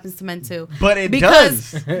 It happens to men too. But it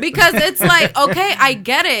because, does. Because it's like, okay, I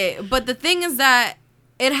get it. But the thing is that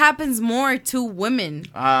it happens more to women.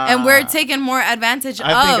 And we're taking more advantage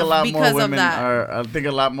I think a of lot more because of women that. are. I think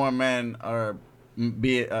a lot more men are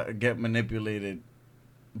get manipulated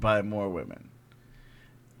by more women.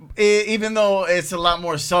 Even though it's a lot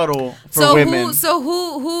more subtle for women.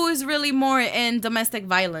 Who is really more in domestic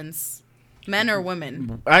violence? Men or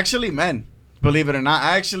women? Actually, men. Believe it or not,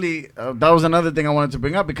 that was another thing I wanted to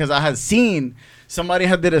bring up because I had seen somebody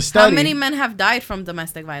had did a study. How many men have died from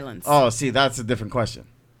domestic violence? Oh, see, that's a different question.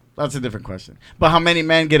 But how many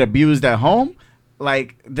men get abused at home?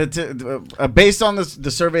 Like based on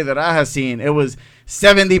the survey that I have seen, it was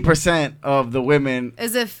 70% of the women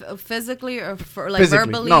Is it physically or for like physically.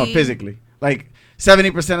 verbally? No, physically. Like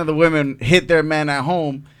 70% of the women hit their man at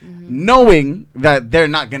home, Mm-hmm. knowing that they're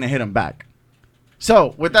not gonna hit him back.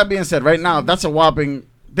 So with that being said, right now that's a whopping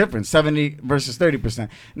difference, 70 versus 30%.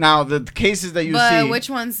 Now the cases that you But see, which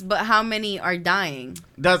ones? But how many are dying?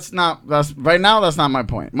 that's right now. That's not my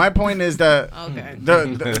point. My point is that Okay.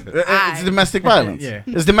 it's domestic violence. Yeah.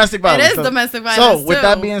 It's domestic violence. It is domestic violence, So with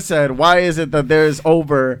that too. being said, why is it that there's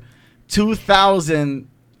over 2,000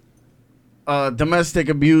 domestic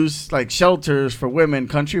abuse like shelters for women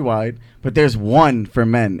countrywide, but there's one for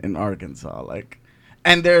men in Arkansas? Like,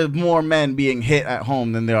 and there's more men being hit at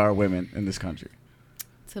home than there are women in this country.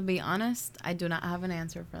 To be honest, I do not have an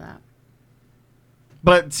answer for that.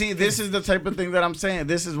 But see, this is the type of thing that I'm saying.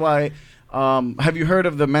 This is why. Have you heard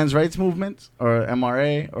of the men's rights movement or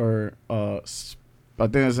MRA or I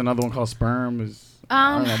think there's another one called Sperm?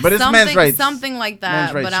 I don't know. But it's men's rights. Something like Men's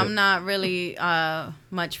that. rights But shit. I'm not really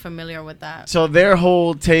much familiar with that. So their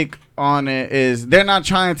whole take on it is they're not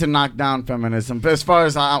trying to knock down feminism. As far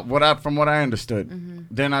as from what I understood,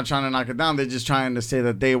 they're not trying to knock it down. They're just trying to say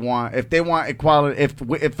that if they want equality,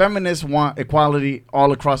 if feminists want equality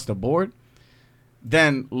all across the board,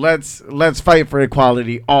 then let's fight for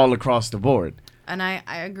equality all across the board. And I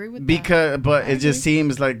agree with But that. it just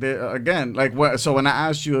seems like again, like what? So when I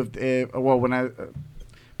asked you when I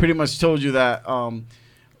pretty much told you that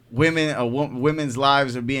women's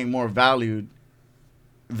lives are being more valued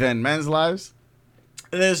than men's lives,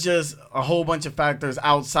 there's just a whole bunch of factors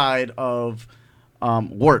outside of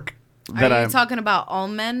work. Are you talking about all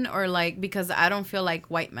men, or like, because I don't feel like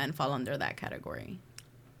white men fall under that category.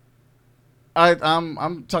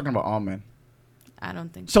 I'm talking about all men. I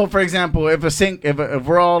don't think So for example, if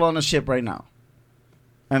we're all on a ship right now,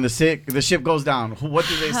 and the ship goes down. What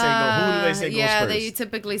do they say? Who do they say goes yeah, first? they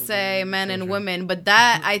typically say men and women, but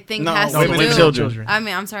that I think has women to and do. children. I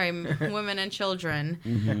mean, I'm sorry, women and children.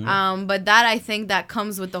 Mm-hmm. But that I think that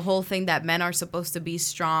comes with the whole thing that men are supposed to be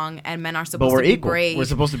strong and men are But supposed we're to be equal. brave. We're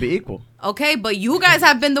supposed to be equal. Okay, but you guys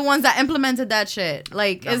have been the ones that implemented that shit.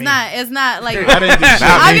 Like, it's not like I didn't do shit.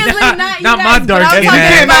 obviously not you Not guys, my but dark I'm skin talking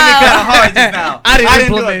ass. Came at me kind of about. hard just now. I didn't do a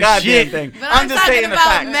implement goddamn shit. thing. But I'm just talking stating the about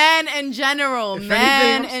facts. men in general. If Men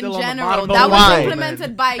anything, I'm in still on the general. bottom That of was why?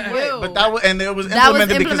 implemented by you. But that was, and it was That was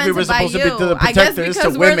implemented because we were implemented by supposed to be you. the I guess protectors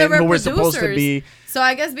because to we're the women who were supposed to reproducers. be. So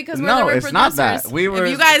I guess because we're No, the it's not reproducers. that. We were-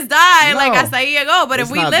 If you guys die, like No. hasta ahí llegó. But if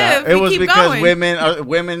It's we not live, that. It we was keep because going.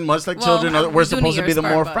 women, much like Well, children, we were do supposed need to be the your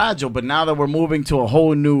more sperm, but- fragile. But now that we're moving to a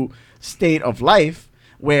whole new state of life,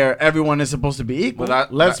 where everyone is supposed to be equal,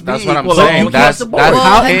 But let's be that's what I'm equal saying. across the board. That's Well,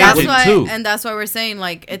 how and changing that's why, too. and that's why we're saying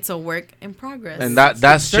like it's a work in progress. And that's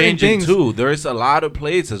certain changing things- too. There's a lot of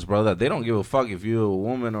places, bro, that they don't give a fuck if you're a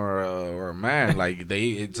woman or a man. Like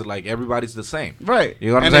it's like everybody's the same. Right. You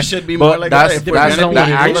know what I'm and saying? it should be But more like that's- that. If we're that's gonna be what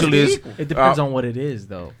it equal, let's actually be is- equal. It depends on what it is,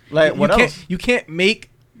 though. Like, what can't, else? You can't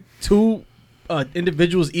make two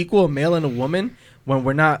individuals equal, a male and a woman, when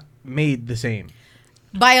we're not made the same.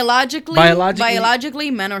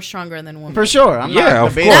 Biologically, men are stronger than women. For sure. I'm Yeah, not of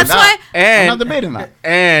debating course. That's why- that. I'm And not debating that.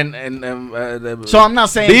 and So I'm not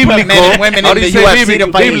saying put biblical. men and women How in do the you say UFC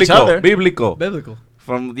to fight each other. Biblical. Biblical.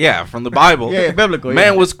 From the Bible. Yeah, biblical.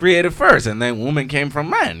 Man yeah. was created first, and then woman came from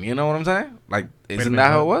man. You know what I'm saying? Like, isn't minute,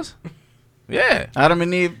 that how it what? was? Yeah. Adam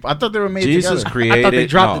and Eve. I thought they were made Jesus together. created. I thought they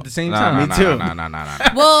dropped no, at the same no, time. No, Me no, too. No, no, no, no.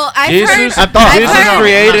 Well, I've Jesus, heard. I thought- I've Jesus heard,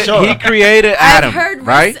 created. Sure. He created Adam, I've heard.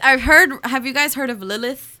 right? I've heard. Have you guys heard of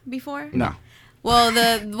Lilith before? No.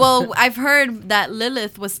 Well, I've heard that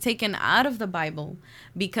Lilith was taken out of the Bible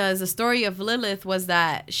because the story of Lilith was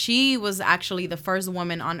that she was actually the first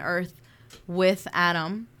woman on earth with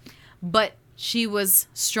Adam, but she was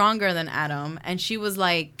stronger than Adam, and she was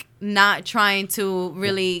like not trying to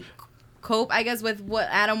really cope, I guess, with what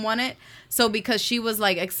Adam wanted. So because she was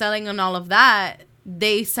like excelling on all of that,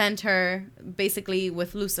 they sent her basically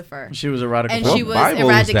with Lucifer. She was a radical. And What she was Bible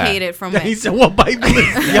is that? eradicated from He it. said, "What Bible is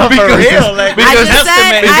that?" Yo, for real. Like, I Because just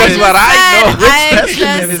said, because what I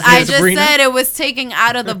know- I just Sabrina? said it was taken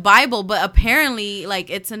out of the Bible, but apparently, like,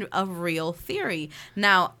 it's a real theory.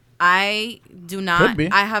 Now, I do Could not.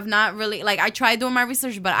 be. I have not really like. I tried doing my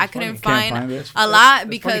research, but I couldn't Can't find find it. a lot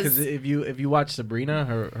It's funny because. if you watch Sabrina,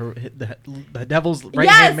 the devil's right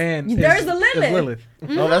Yes, hand man. there's is, a Lilith. Is Lilith.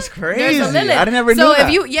 Oh, that's crazy. There's a Lilith. I never knew so that.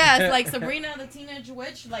 if you, yeah, it's like Sabrina the Teenage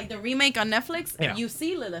Witch, like the remake on Netflix, Yeah. you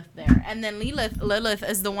see Lilith there, and then Lilith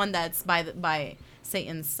is the one that's by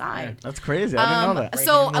Satan's side. That's crazy. I didn't know that.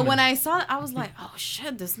 So Right-hand woman. when I saw it, I was like, "Oh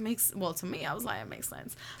shit, this makes well to me." I was like, "It makes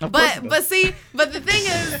sense." Of course it But does. see, but the thing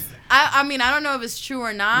is, I mean, I don't know if it's true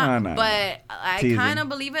or not, No. but I Teasing. kind of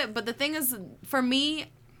believe it. But the thing is, for me,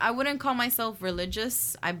 I wouldn't call myself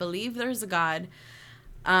religious. I believe there's a God,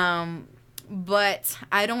 but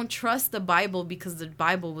I don't trust the Bible because the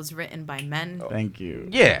Bible was written by men. Thank you.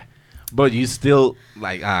 Yeah, but you still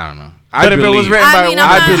like I don't know. But if it was written I by mean, a I'm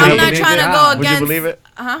woman, not, I'm believe not it. trying to go would you against. believe it?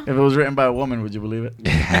 Huh? If it was written by a woman, would you believe it?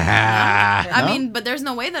 I No? mean, but there's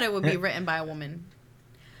no way that it would be written by a woman.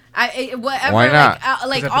 Whatever. Why not?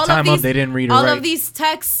 Like at the all time of of, these, they didn't read it all right. of these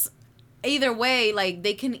texts, either way, like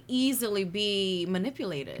they can easily be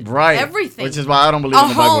manipulated. Right. Everything. Which is why I don't believe in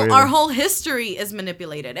the Bible either. Our whole history is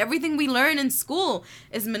manipulated. Everything we learn in school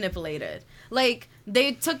is manipulated. Like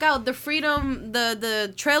they took out the freedom,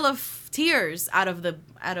 the Trail of Tears out of the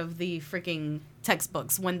freaking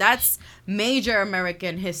textbooks when that's major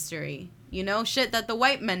American history. You know, shit that the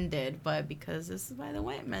white men did, but because this is by the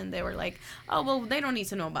white men, they were like, oh well, they don't need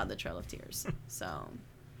to know about the Trail of Tears. So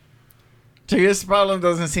So this problem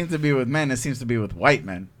doesn't seem to be with men; it seems to be with white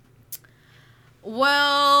men.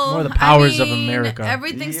 well, More the powers of I mean, America.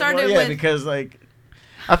 Everything Yeah, started well, yeah, with because like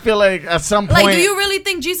I feel like at some point, like, do you really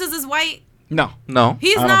think Jesus is white? no. No.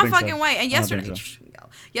 He's I don't not think so. fucking white. And I don't think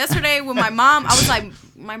yesterday with my mom, I was like,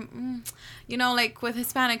 you know, like with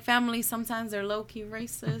Hispanic families, sometimes they're low key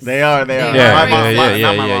racist. They are. Yeah, my mom, yeah,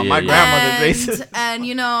 not my yeah, mom. My yeah. grandmother's racist. And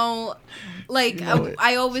you know, like know it.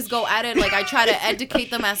 I always go at it. Like I try to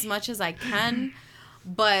educate them as much as I can.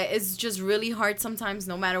 But it's just really hard sometimes,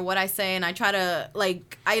 no matter what I say. And I try to,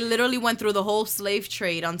 like, I literally went through the whole slave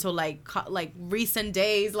trade until, like recent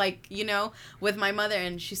days, like, you know, with my mother.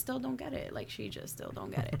 And she still don't get it. Like, she just still don't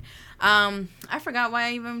get it. I forgot why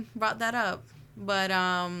I even brought that up. But,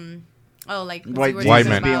 Oh, like 'cause White we were White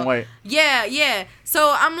talking men. being about- white. Yeah, yeah.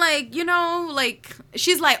 So I'm like, like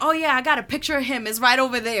she's like, oh yeah, I got a picture of him. It's right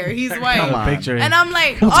over there. He's Come white. on. Picture. And I'm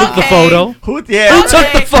like, Who okay. took the photo? Who? Yeah. Who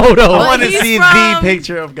took the photo? I But want to he's see the from-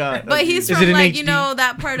 picture of God. But he's Is from it in like HD?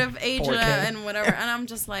 that part of Asia 4K? and whatever. And I'm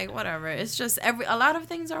just like, whatever. It's just a lot of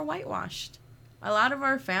things are whitewashed. A lot of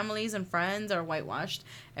our families and friends are whitewashed.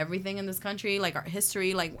 Everything in this country, like our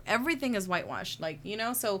history, like everything is whitewashed. Like,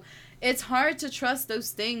 so it's hard to trust those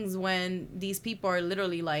things when these people are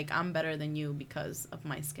literally like, I'm better than you because of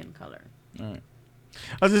my skin color. Right.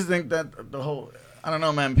 I just think that the whole, I don't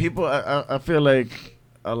know, man. People, I feel like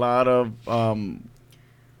a lot of,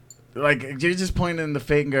 like you're just pointing the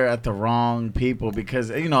finger at the wrong people because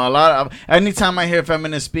a lot of anytime I hear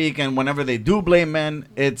feminists speak and whenever they do blame men,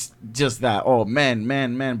 it's just that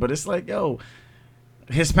men. But it's like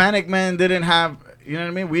Hispanic men didn't have. You know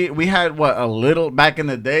what I mean? We had a little back in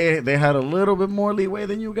the day. They had a little bit more leeway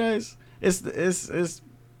than you guys. It's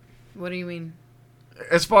What do you mean?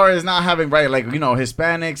 as far as not having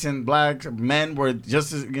Hispanics and black men were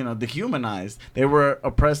just as dehumanized. They were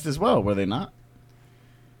oppressed as well, were they not?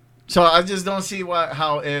 So I just don't see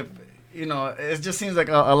how if it just seems like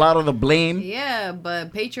a lot of the blame. Yeah,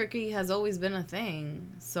 but patriarchy has always been a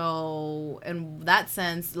thing. So in that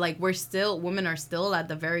sense, like women are still at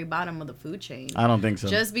the very bottom of the food chain. I don't think so.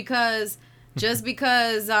 Just because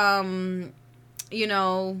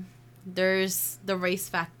there's the race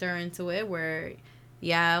factor into it where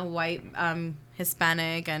white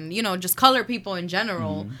Hispanic and just colored people in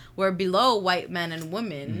general were below white men and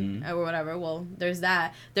women or whatever. Well, there's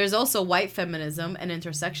that. There's also white feminism and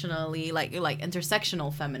intersectionally like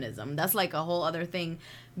intersectional feminism. That's like a whole other thing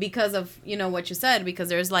because of what you said, because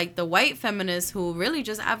there's like the white feminists who really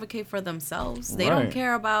just advocate for themselves. They don't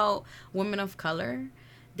care about women of color.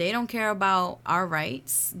 They don't care about our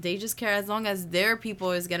rights. They just care as long as their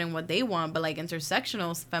people is getting what they want. But like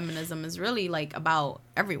intersectional feminism is really like about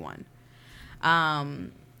everyone.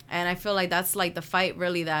 And I feel like that's like the fight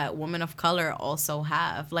really that women of color also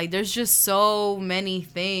have. Like there's just so many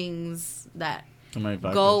things that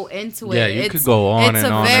go into it. Yeah, you could go on and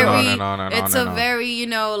on and on and on and on. It's a very,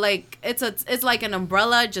 like it's like an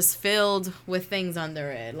umbrella just filled with things under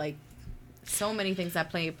it. Like so many things that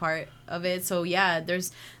play a part of it. So yeah,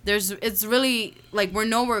 there's it's really like we're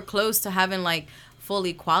nowhere close to having like full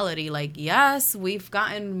equality. Like yes, we've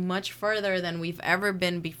gotten much further than we've ever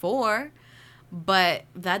been before, but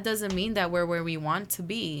that doesn't mean that we're where we want to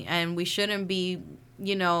be, and we shouldn't be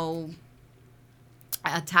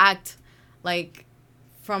attacked like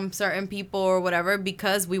from certain people or whatever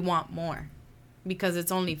because we want more. Because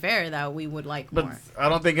it's only fair that we would like But more. I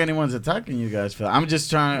don't think anyone's attacking you guys for that. I'm just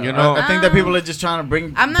trying. I think that people are just trying to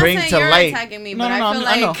bring I'm not bring saying to you're light. attacking me, No, but no, I no, feel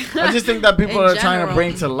I know. like I just think that people in are trying to general.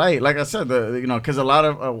 bring to light. Like I said, because a lot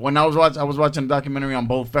of when I was watching a documentary on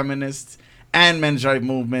both feminists and men's rights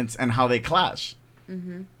movements and how they clash,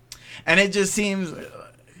 and it just seems,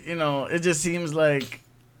 like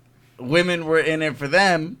women were in it for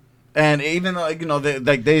them. And even though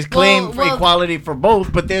they claim for equality for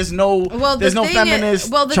both, but there's no feminist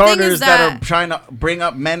charters that are trying to bring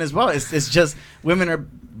up men as well. It's just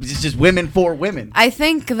it's just women for women. I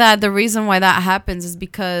think that the reason why that happens is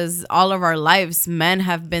because all of our lives, men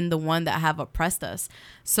have been the one that have oppressed us.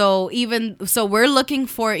 So we're looking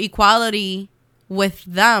for equality with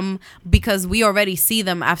them because we already see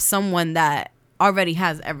them as someone that already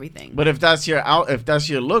has everything. But if that's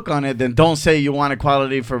your look on it, then don't say you want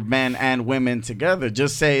equality for men and women together.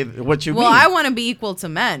 Just say what you mean. Well, I want to be equal to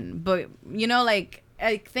men, but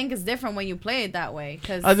I think it's different when you play it that way.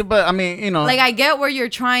 But I mean, like I get what you're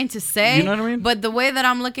trying to say. You know what I mean? But the way that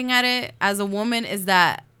I'm looking at it as a woman is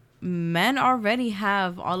that men already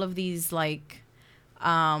have all of these like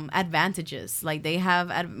advantages. Like they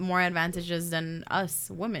have more advantages than us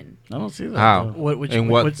women. I don't see that. How? What what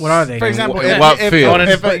are they? For example, in what field?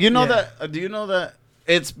 do you know Yeah. that? Do you know that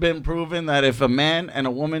it's been proven that if a man and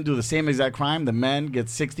a woman do the same exact crime, the man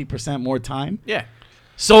gets 60% more time Yeah.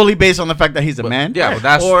 solely based on the fact that he's a man? Yeah, but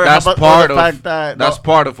that's Or that's how about part the of fact that that's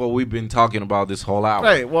part of what we've been talking about this whole hour.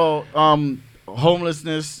 right. Well,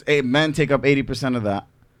 homelessness, men take up 80% of that.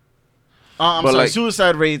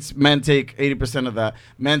 Suicide rates, men take 80% of that.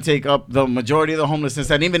 Men take up the majority of the homelessness,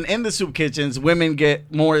 and even in the soup kitchens, women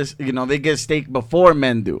get more. They get steak before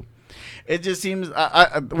men do. It just seems,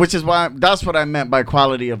 which is why that's what I meant by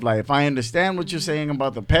quality of life. I understand what you're saying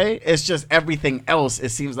about the pay. It's just everything else. It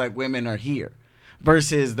seems like women are here.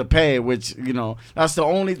 Versus the pay, which that's the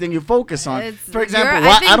only thing you focus on. For example,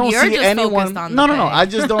 I don't see anyone. No. I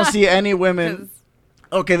just don't see any women.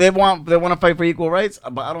 Okay, they want to fight for equal rights,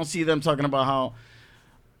 but I don't see them talking about how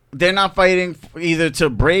they're not fighting either to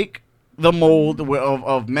break the mold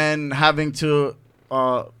of men having to,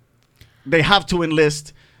 they have to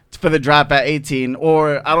enlist for the draft at 18,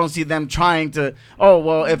 or I don't see them trying to, oh,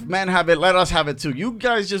 well, if men have it, let us have it too. You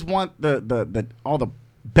guys just want the all the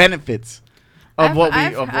benefits of what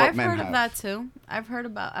men have. I've heard of that too. I've heard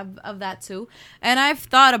of that too. And I've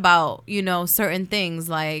thought about, certain things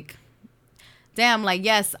like, damn, like,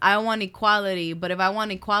 yes, I want equality, but if I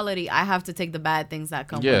want equality, I have to take the bad things that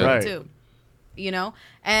come with it too.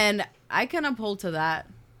 And I can uphold to that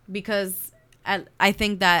because I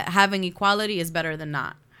think that having equality is better than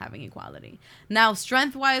not having equality. Now,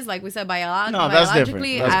 strength-wise, like we said,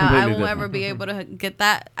 biologically, I won't ever be able to get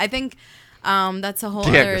that. I think that's a whole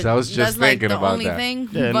other. Because I was just thinking the about only that. thing.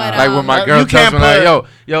 Yeah, But, Like when my girl you tells can't me, like, put-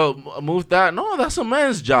 yo, move that. No, that's a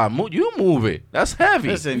man's job. You move it. That's heavy.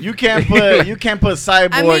 Listen, you can't put Cyborg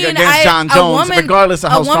I mean, against John Jones, regardless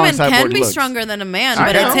of how strong a Cyborg woman can be looks. stronger than a man, I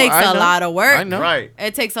but know, it takes I a know. lot of work. I know. Right.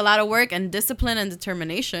 It takes a lot of work and discipline and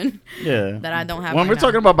determination. Yeah. That I don't have. When right we're now.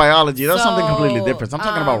 talking about biology, that's something So, completely different. I'm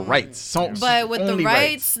talking about rights. So, But with the only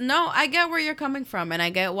rights, no, I get where you're coming from, and I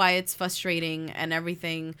get why it's frustrating and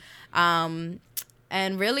everything.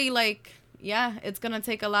 And really, like, yeah, it's gonna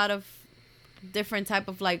take a lot of different type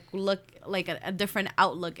of like a different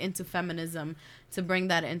outlook into feminism to bring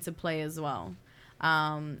that into play as well.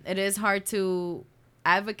 It is hard to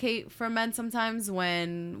advocate for men sometimes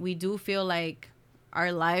when we do feel like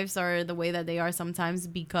our lives are the way that they are sometimes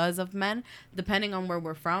because of men, depending on where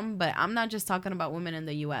we're from. But I'm not just talking about women in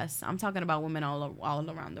the U.S. I'm talking about women all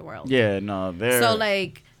around the world. Yeah, no, they're... So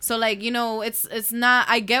like it's not.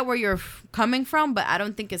 I get where you're coming from, but I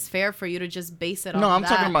don't think it's fair for you to just base it on. No, I'm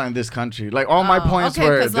talking about in this country. Like all my points okay,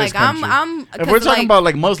 were 'cause, this like, country. If 'cause, we're talking like- about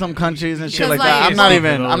like Muslim countries and shit 'cause, like like, that, I'm not well,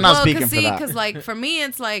 even. I'm not speaking for that. Because like for me,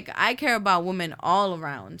 it's like I care about women all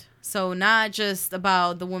around. So not just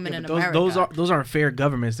about the women in America. Those aren't fair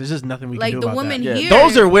governments. There's just nothing we Like, can do the about women that. here-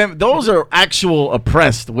 Those are women. Those are actual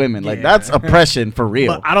oppressed women. Like Yeah. that's oppression for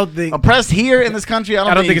real. But I don't think oppressed here in this country.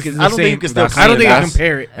 I don't think it's you can, the I don't think same. you can still. I don't think you claim that.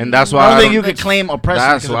 compare it. And that's I why don't I think you don't- could claim oppression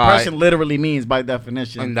That's because why- oppression literally means, by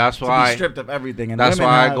definition, And that's to why- be stripped of everything. And That's women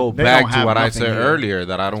why I have- go they back don't to have what I nothing said here. earlier,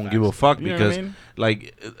 that I don't give a fuck You know what I because, mean?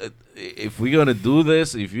 like, if we're gonna do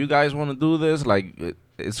this, if you guys want to do this, like,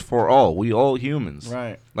 it's for all. We all humans,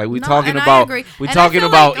 Right. Like we No, talking and I about, agree. we And I talking feel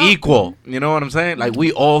about like, equal. You know what I'm saying? Like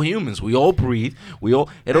we all humans. We all breathe. We all.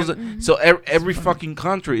 It doesn't. So every fucking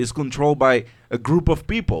country is controlled by a group of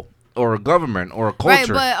people or a government or a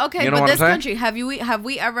culture. Right, but okay, you know but what this I'm saying? country, have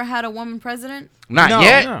we ever had a woman president? Not No,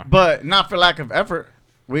 yet. no. but not for lack of effort.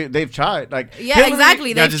 They've tried. Like Yeah, Hillary-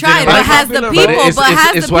 exactly. that They've just tried, didn't but work. has the But people, it's- but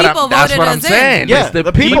has it's the what people that's voted what us I'm in? saying. Yeah, It's the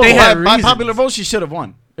the people They had by reasons. popular vote, she should have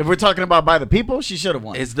won. If we're talking about by the people, she should have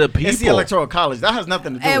won. It's the It's the people. electoral college. That has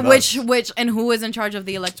nothing to do And with and who is in charge of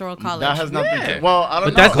the electoral college? That has nothing Yeah. to. Well, I don't But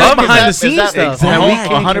know. that's Is behind the is scenes stuff that we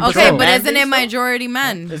can't 100% Okay, but mandate isn't it stuff? majority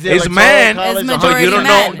men? Is the It's electoral man. college It's But majority you don't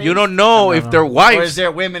men. know. You don't know No, if no. their Or is wives.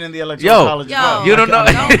 there women in the electoral Yo, college? as Yo, well? you don't know. Nah,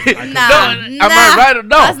 Am I nah, right?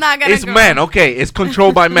 No, that's not gonna it's go. men. Okay, it's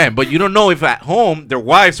controlled by men, but you don't know if at home their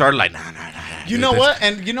wives are like, nah. You know what?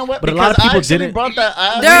 And you know what? But a lot of Because I people actually didn't. brought that.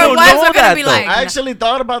 I Their actually- wives know are gonna that, be though. like. I actually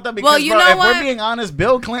thought about that because, Well, you bro, know if what? we're being honest,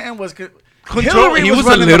 Bill Clinton was Control. Hillary He was a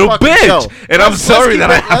running the little fucking bitch, show. and I'm sorry keep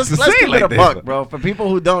that I it- have let's to let's say keep it like it a this. buck, bro. For people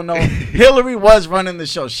who don't know, Hillary was running the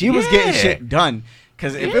show. She was getting Yeah. shit done.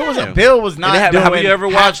 Because if it was Yeah. a Bill was not And doing have you ever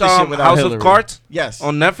half watched the shit without House Hillary. of Cards Yes.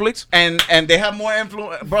 on Netflix? And they have more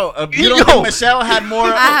influence, bro. You don't Yo. think Michelle had more?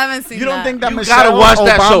 I haven't seen You don't that. think that You Michelle gotta watch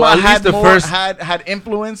that Obama show, at had least the more, first- had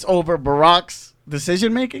influence over Barack's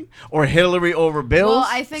decision making, or Hillary over Bill's? Well,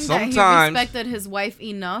 I think that he Sometimes- respected his wife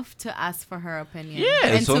enough to ask for her opinion. Yeah,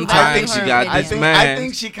 and to sometimes value she her got opinion. this man. I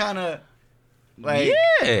think she kind of like.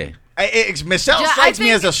 Yeah. Michelle Yeah, I strikes me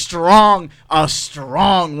think- as a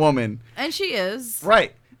strong woman, And she is.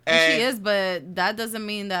 right? And she is, but that doesn't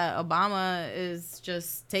mean that Obama is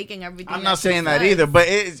just taking everything. I'm not she saying that says. either, but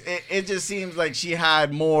it just seems like she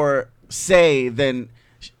had more say than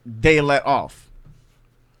they let off.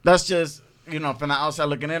 That's just, from the outside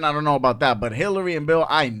looking in. I don't know about that, but Hillary and Bill,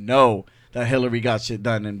 I know that Hillary got shit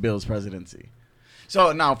done in Bill's presidency.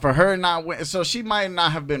 So now for her not win, so she might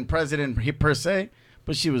not have been president per se,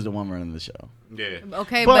 but she was the one running the show. Yeah.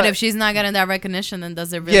 Okay, But- but if she's not getting that recognition, then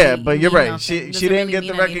does it really? Yeah, but you're mean right. nothing? She Does she it didn't really get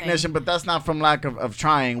the mean anything? recognition, but that's not from lack of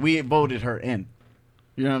trying. We voted her in.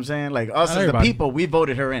 You know what I'm saying? Like us as the Everybody. people, we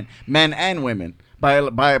voted her in, men and women.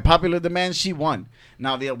 By popular demand, she won.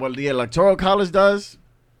 Now what the electoral college does,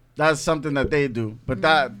 that's something that they do. But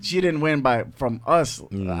that she didn't win from us,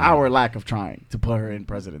 our lack of trying to put her in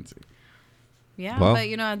presidency. Yeah, Well- but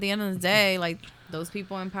at the end of the day, like those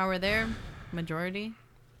people in power there, majority.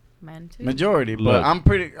 men too. Majority, but Look.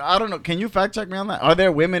 I don't know. Can you fact check me on that? Are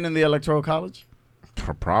there women in the electoral college?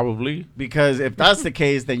 Probably. Because if that's the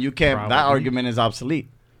case, then you can't. That Probably. argument is obsolete.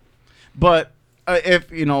 But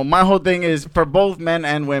if my whole thing is for both men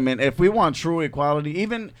and women. If we want true equality,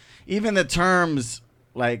 even the terms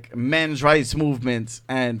like men's rights movements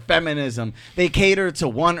and feminism, they cater to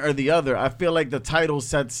one or the other. I feel like the title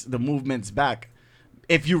sets the movements back.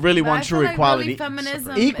 If you really But want I true feel like equality, really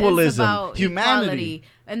feminism equalism, is about humanity. equality.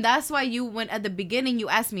 And that's why you went at the beginning. You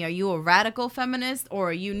asked me, "Are you a radical feminist or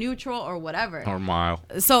are you neutral or whatever?" Or mile.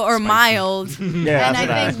 So or mild. Yeah, and that's what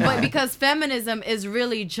I asked. think, but because feminism is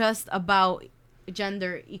really just about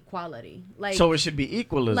gender equality, like So it should be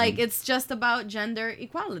equalism. like it's just about gender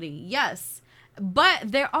equality. Yes, but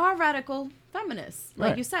there are radical feminists, like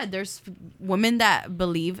Right. you said. There's women that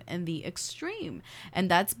believe in the extreme, and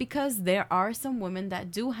that's because there are some women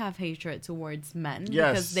that do have hatred towards men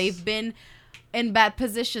Yes. because they've been in bad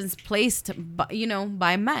positions placed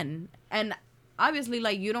by men, and obviously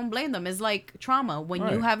like you don't blame them. It's like trauma when you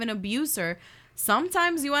Right. have an abuser.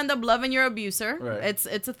 Sometimes you end up loving your abuser. Right.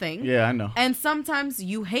 It's a thing. yeah, I know. And sometimes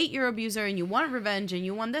you hate your abuser and you want revenge and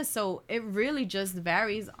you want this. So it really just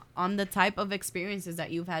varies on the type of experiences that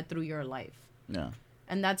you've had through your life. Yeah.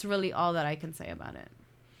 And that's really all that I can say about it.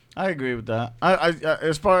 I agree with that. I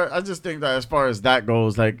just think that as far as that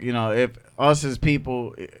goes, like, if us as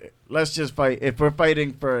people, let's just fight. If we're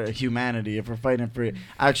fighting for humanity, if we're fighting for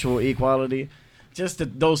actual equality, just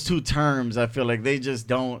those two terms, I feel like they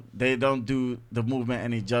don't do the movement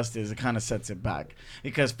any justice. It kind of sets it back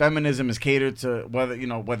because feminism is catered to whether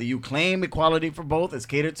you claim equality for both, it's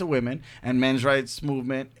catered to women, and men's rights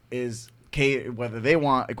movement is whether they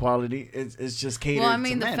want equality, it's just catered. Well, I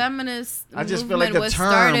mean, to the men. feminist I just movement feel like the was term-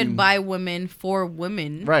 started by women for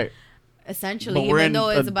women, Right. essentially, But we're even in though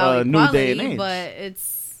it's a about new day equality, and age. but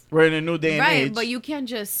it's We're in a new day and right. age. But you can't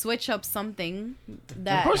just switch up something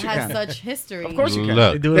that course you has can. such history. Of course you can.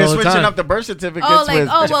 Look. They do it They're all the switching time. up the birth certificates. Oh,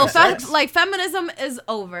 like with sex. like feminism is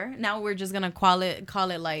over. Now we're just gonna call it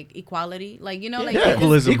like equality, like like Yeah.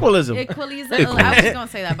 Equalism. Equalism. Equalism. I was gonna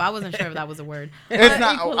say that, but I wasn't sure if that was a word. It's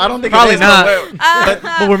not. I don't think Probably it is, not. but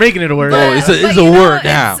But we're making it a word. Oh, it's a but, you word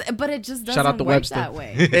now. But it just doesn't Shout out to work Webster. that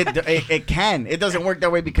way. it can. It doesn't work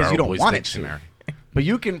that way because you don't Boys want it Dictionary. to. But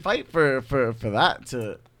you can fight for that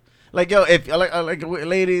to, like, if like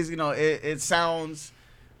ladies, it sounds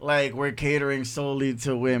like we're catering solely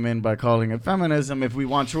to women by calling it feminism. If we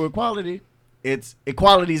want true equality, it's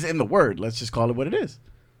equality's in the word. Let's just call it what it is.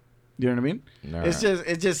 You know what I mean? Nah.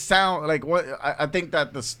 It just sound like what I think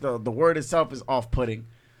that the word itself is off-putting,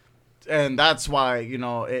 and that's why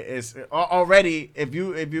it's already if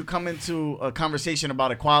you come into a conversation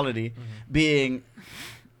about equality, being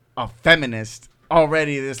a feminist,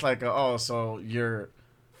 already it's like so you're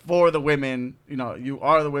for the women, you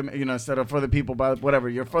are the women, instead of for the people by whatever,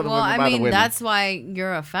 you're for the Well, women I by the mean, women. that's why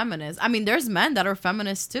you're a feminist. I mean, there's men that are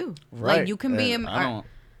feminists too. Right. Like you can be. And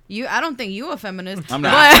I don't think you a feminist. I'm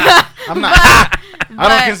not. But, I'm not. I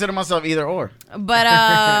don't consider myself either or.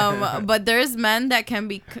 but there's men that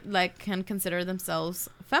can consider themselves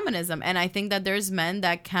feminism, and I think that there's men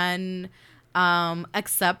that can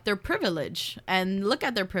accept their privilege and look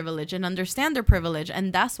at their privilege and understand their privilege,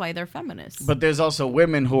 and that's why they're feminists. But there's also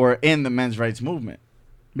women who are in the men's rights movement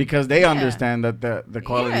because they understand that the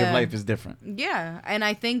quality of Yeah. life is different. Yeah, and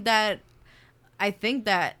I think that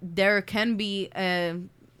there can be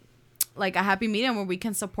like a happy medium where we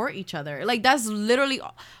can support each other. Like that's literally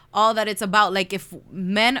all that it's about. Like if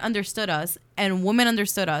men understood us and women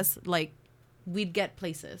understood us, like we'd get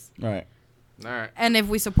places. Right. All right. And if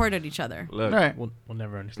we supported each other. Look. Right. We'll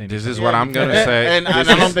never understand. This each is other. what I'm gonna say. And I This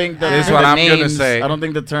don't is- think that this is the what I'm gonna names- say. I don't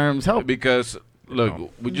think the terms help. Because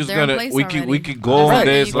look, we're just They're in gonna place we could already. go on Right.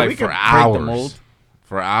 this But like we for could break the mold. hours,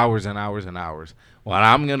 for hours and hours and hours. What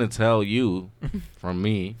I'm gonna tell you, from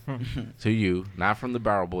me to you, not from the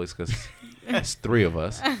Barrel Boys, because it's three of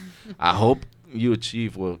us. I hope you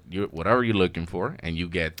achieve whatever you're looking for, and you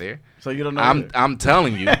get there. So you don't know. I'm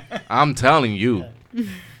telling you,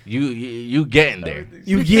 you getting there.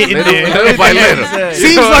 You getting Little, there. little by little. Seems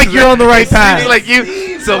Seems like you're on the right path. Seems like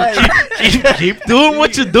you. So keep doing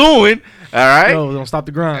what you're doing. All right. No, don't stop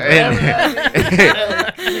the grind.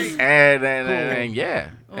 And yeah,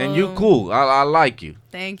 and you cool. I like you.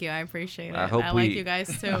 Thank you. I appreciate it. I I, hope like we- you guys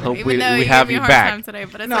too. I hope Even we though you have gave me you a hard back. time today,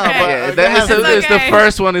 but it's No, okay. but, Yeah, It's the okay.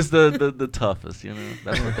 first one is the toughest.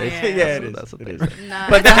 That's what they say. Yeah, it is. That's what It they is. say. Nah,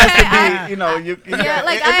 But it's that has okay. to be, Yeah,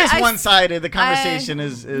 like, if it's I- one-sided, the conversation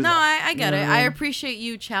is. No, I get it. Mhm. I appreciate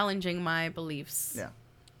you challenging my beliefs. Yeah.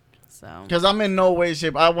 So Because I'm in no way,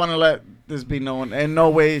 shape. I want to let this be known. In no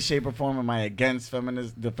way, shape, or form am I against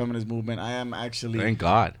the feminist movement. I am actually. Thank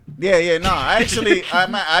God. Yeah. No, I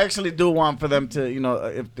actually do want for them to,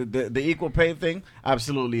 if the equal pay thing,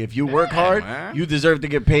 absolutely. If you work hard, man. you deserve to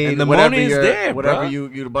get paid. And the whatever money is there, whatever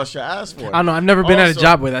bruh. you bust your ass for. I don't know. I've never been at a Also-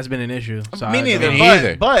 job where that's been an issue. So Me I neither. don't Me know.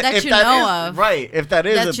 either. But That if you that know is of. right, if that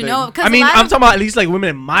is a That you thing, know, because I mean, I'm talking about at least like women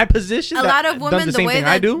in my position. a lot of done women, the the same way thing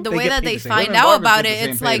that I do, the they way get that paid they the same. find Women out barbers about get it, the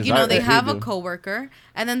same it's pay like as they we have a do. coworker,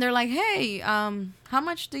 and then they're like, hey, how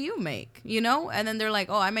much do you make? And then they're like,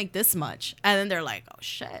 oh, I make this much, and then they're like, oh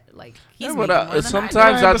shit, like he's Yeah, making but more than sometimes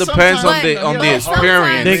I Right, that but depends on sometimes- the on But the sometimes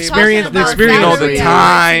experience. The experience- talking the about experience- You know, the salary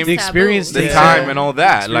time- is The experience taboo. The Yeah. time and all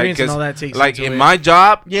that, Experience like, and all that takes like into in it. my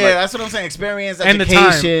job, Yeah, like, that's what I'm saying. Experience, And the time.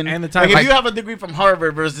 education, And the time. Like, if Like- you have a degree from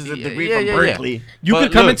Harvard versus a degree Yeah, from yeah, yeah. Berkeley, You But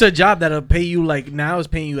could come look- into a job that'll pay you like now is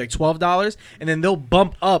paying you like $12, and then they'll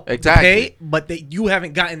bump up Exactly. the pay, but you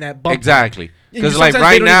haven't gotten that bump. exactly. And Because you- like sometimes they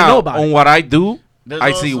right don't even know now about on it. what I do, There's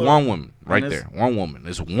I see also- one woman right and there. One woman.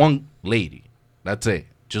 There's one lady. That's it.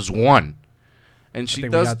 Just one. And she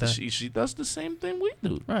think we does got that. she does the same thing we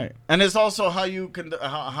do. right? And it's also how you can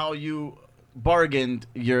how you bargained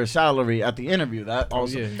your salary at the interview. That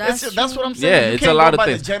also yeah. that's what I'm saying. Yeah, You it's a can't lot go of by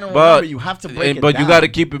the things. general But number. You have to break it but you down. got to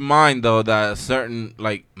keep in mind though that certain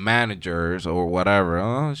like managers or whatever,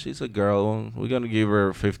 oh, she's a girl, we're gonna give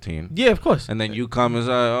her 15, Yeah, of course. and then you come and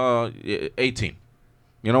say, oh, 18.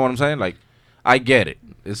 You know what I'm saying? Like, I get it.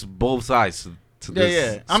 It's both sides to Yeah,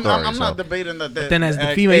 this yeah. I'm story, not so. debating that. then as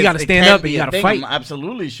the female, you gotta stand can up and be you a gotta thing. fight. I'm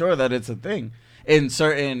absolutely sure that it's a thing in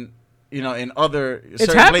certain, in other It's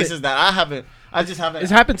certain happened. places that I just haven't.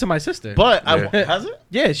 It's happened to my sister. But Yeah. has it?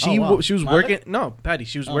 Yeah, she Oh, wow. she was My working. bad. No, Patty,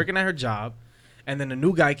 she was Oh. working at her job, and then a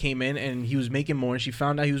new guy came in and he was making more. And she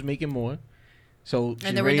found out he was making more, so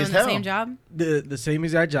And they were doing raised the hell. same job. the same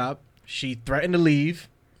exact job. She threatened to leave,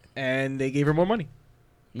 and they gave her more money.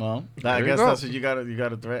 Well, There I you guess go. that's what you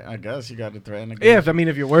gotta threaten. I guess you gotta threaten. Yeah,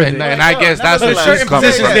 if you're worth And, it. and I guess that's where Nevertheless, she's coming certain from.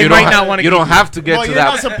 positions You they don't might ha- not wanna you give don't you. have to get well, to you're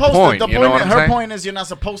not that supposed point. to. The You know what I'm her saying? point is you're not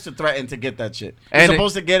supposed to threaten to get that shit. You're And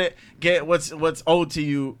supposed to get what's owed to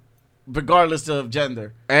you, regardless of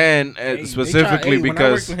gender. And Hey, specifically when I worked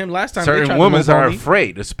because with him last time, they certain tried to women lowball are me.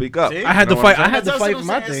 afraid to speak up. See? I had You to know what fight. I'm I had to That's fight what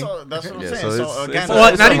for I'm my saying. thing. So that's what I'm Yeah, saying. so So, it's- again, it's a- Well,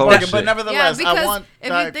 it's not a even whole that argument, shit. but Yeah, nevertheless, I because want if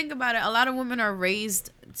that- you think about it, a lot of women are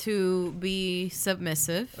raised to be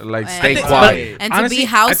submissive, Like, and stay to- quiet. and Honestly, to be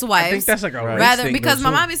housewives. I think that's like a race rather thing, because though, my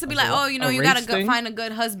too. mom used to be like, Also, oh, you a gotta race thing? find a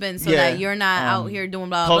good husband so Yeah. that you're not out here doing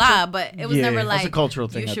blah blah culture? blah. But it was Yeah. never That's like a cultural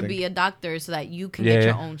thing, you I should think. be a doctor so that you can Yeah. get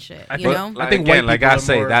your own shit. I You think- know. I think white again, like people I are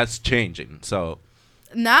say, more- that's changing. So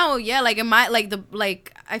Now, yeah, like in my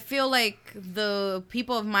I feel like the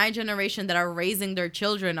people of my generation that are raising their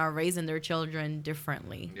children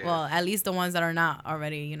differently. Yeah. Well, at least the ones that are not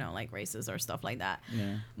already, like racist or stuff like that.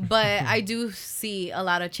 Yeah. But I do see a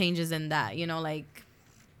lot of changes in that, like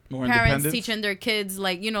More parents independence? teaching their kids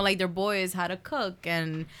like their boys how to cook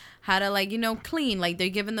and how to clean. Like they're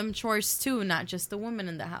giving them chores too, not just the women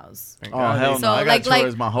in the house. Thank Oh God. hell So, no! I got like-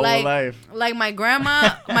 chores my whole like- life. Like my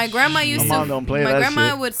grandma used My mom to. don't play My that grandma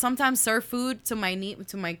shit. would sometimes serve food to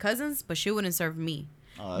my cousins, but she wouldn't serve me.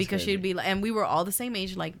 Oh, that's Because crazy. she'd be like, and we were all the same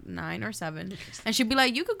age, like 9 or 7, and she'd be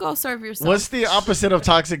like, "You could go serve yourself." What's the opposite of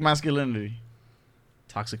toxic masculinity?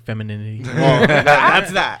 Toxic femininity. Well,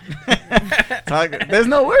 that's that. There's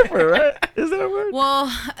no word for it, right? Is there a word?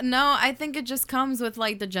 Well, no, I think it just comes with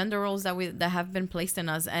like the gender roles that have been placed in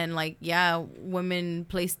us, and like women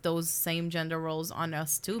place those same gender roles on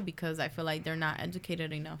us too because I feel like they're not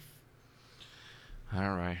educated enough.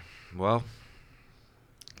 all right, well,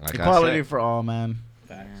 like Equality I for all, man.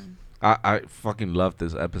 Yeah. said, I fucking love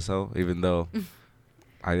this episode, even though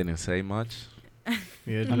I didn't say much.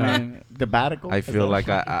 Yeah, I mean, debatical. I feel like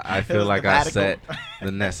I feel It was like I debatical. said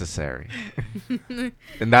the necessary,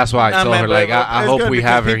 and that's why I Nah, told man, her but like I it's hope good we because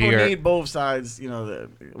have her people here. need both sides,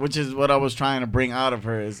 which is what I was trying to bring out of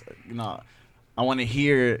her is, I want to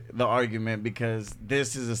hear the argument because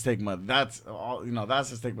this is a stigma. That's all,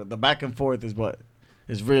 that's a stigma. The back and forth is what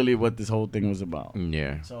is really what this whole thing was about.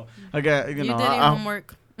 Yeah, So again, You did your I,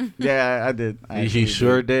 homework. yeah, I did. I he actually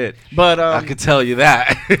sure did. But I could tell you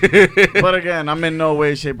that. but again, I'm in no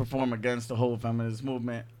way, shape, or form against the whole feminist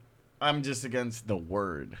movement. I'm just against the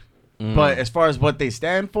word. Mm. But as far as what they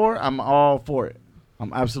stand for, I'm all for it.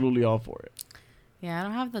 I'm absolutely all for it. Yeah, I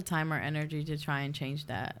don't have the time or energy to try and change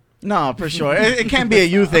that. No, for sure. It can't be a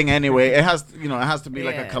you thing anyway. It has, it has to be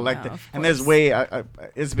like a Yeah, collective. no, of And there's course. way.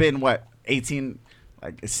 It's been what 18.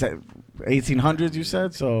 like 1800s. You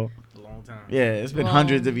said so. Long time. Yeah, it's been Well-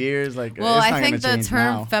 hundreds of years. Like, Well, it's I not think gonna the change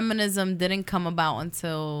term now. feminism didn't come about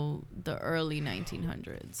until the early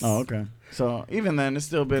 1900s. Oh, okay. So even then, it's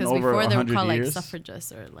still been Because over before they were 100 called like years.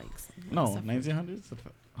 suffragists or like No, suffrage- 1900s,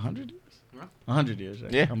 100 years. Yeah. 100 years.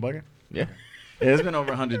 Right? Yeah. I'm bugging. Yeah. Yeah, it's been over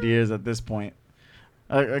 100 years at this point.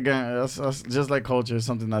 Again, that's just like culture, is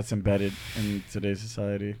something that's embedded in today's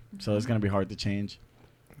society. So it's gonna be hard to change.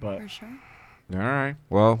 But For sure. All right.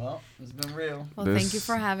 Well, well, it's been real. Well, thank you This-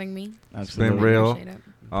 for having me. Absolutely. been real. Appreciate it.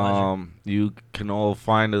 Pleasure. you can all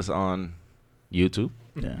find us on YouTube.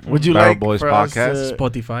 Yeah. Would you Barrel like Boys for us Podcast. to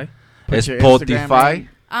Spotify. put It's your Instagram Spotify.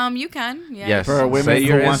 in You can. Yeah. Yes. for women Say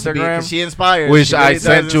your who wants to be, 'cause Instagram, she inspires. Which She I really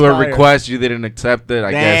sent does you a inspire. request. You didn't accept it.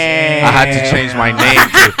 I guess I had to Damn. change my name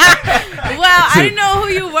to Well, I didn't know who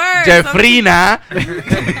you were. so- Jeffrina.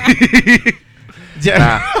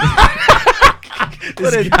 Nah.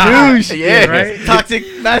 What a guy. douche. Yeah. Right? Toxic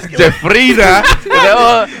masculine. Jeffrina.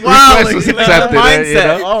 Wow. Request was like, accepted. mindset. You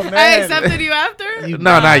know? Oh, man. I accepted you after?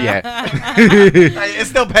 No, not yet. It's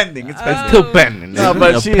still pending. It's pending. It's still pending. No,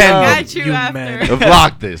 but It's she, pending. Got you, You after. man.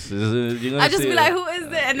 Block this. You're gonna I just see be it. like, who is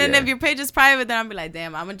it? And then Yeah. if your page is private, then I'll be like,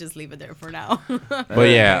 damn, I'm gonna just leave it there for now. But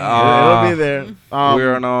it'll be there.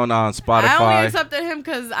 we're on I only Spotify. accepted him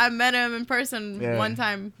because I met him in person Yeah. one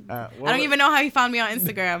time. Well, I don't even know how he found me on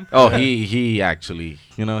Instagram. Oh, he actually,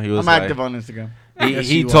 he was I'm like, active on Instagram. Yes,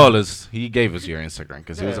 he you told us, he gave us your Instagram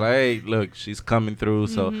because he was Yeah. like, hey, look, she's coming through.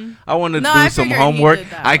 So Mhm. I wanted No, to I do some figured he homework. did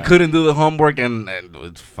that. I couldn't do the homework and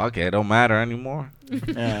fuck it, don't matter anymore.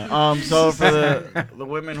 Yeah. So for the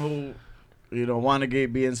women who want to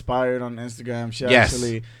be inspired on Instagram, she Yes.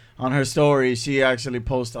 actually on her story she actually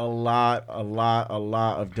posts a lot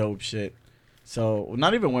of dope shit. So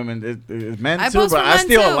not even women, it's men I too. post But for I men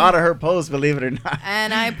steal a too. lot of her posts, believe it or not.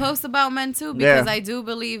 And I post about men too because Yeah. I do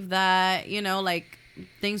believe that, like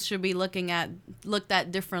things should be looked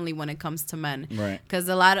at differently when it comes to men. Right. Because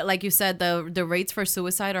a lot of, like you said, the rates for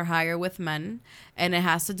suicide are higher with men, and it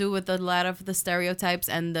has to do with a lot of the stereotypes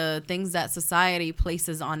and the things that society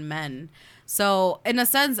places on men. So in a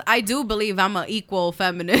sense, I do believe I'm an equal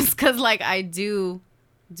feminist because like I do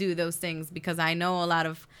those things because I know a lot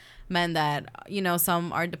of men that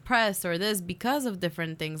some are depressed or this because of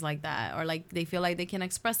different things like that, or like they feel like they can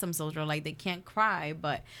express themselves or like they can't cry,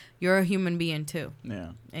 but you're a human being too,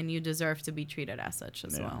 Yeah. and you deserve to be treated as such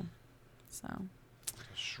as Yeah. well. So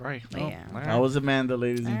That's right. But yeah. I was Amanda,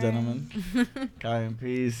 ladies and all gentlemen. right. Kai and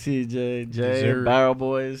P, CJ, Jay, Dessert. Barrel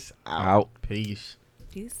Boys. out. Peace.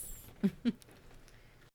 Peace.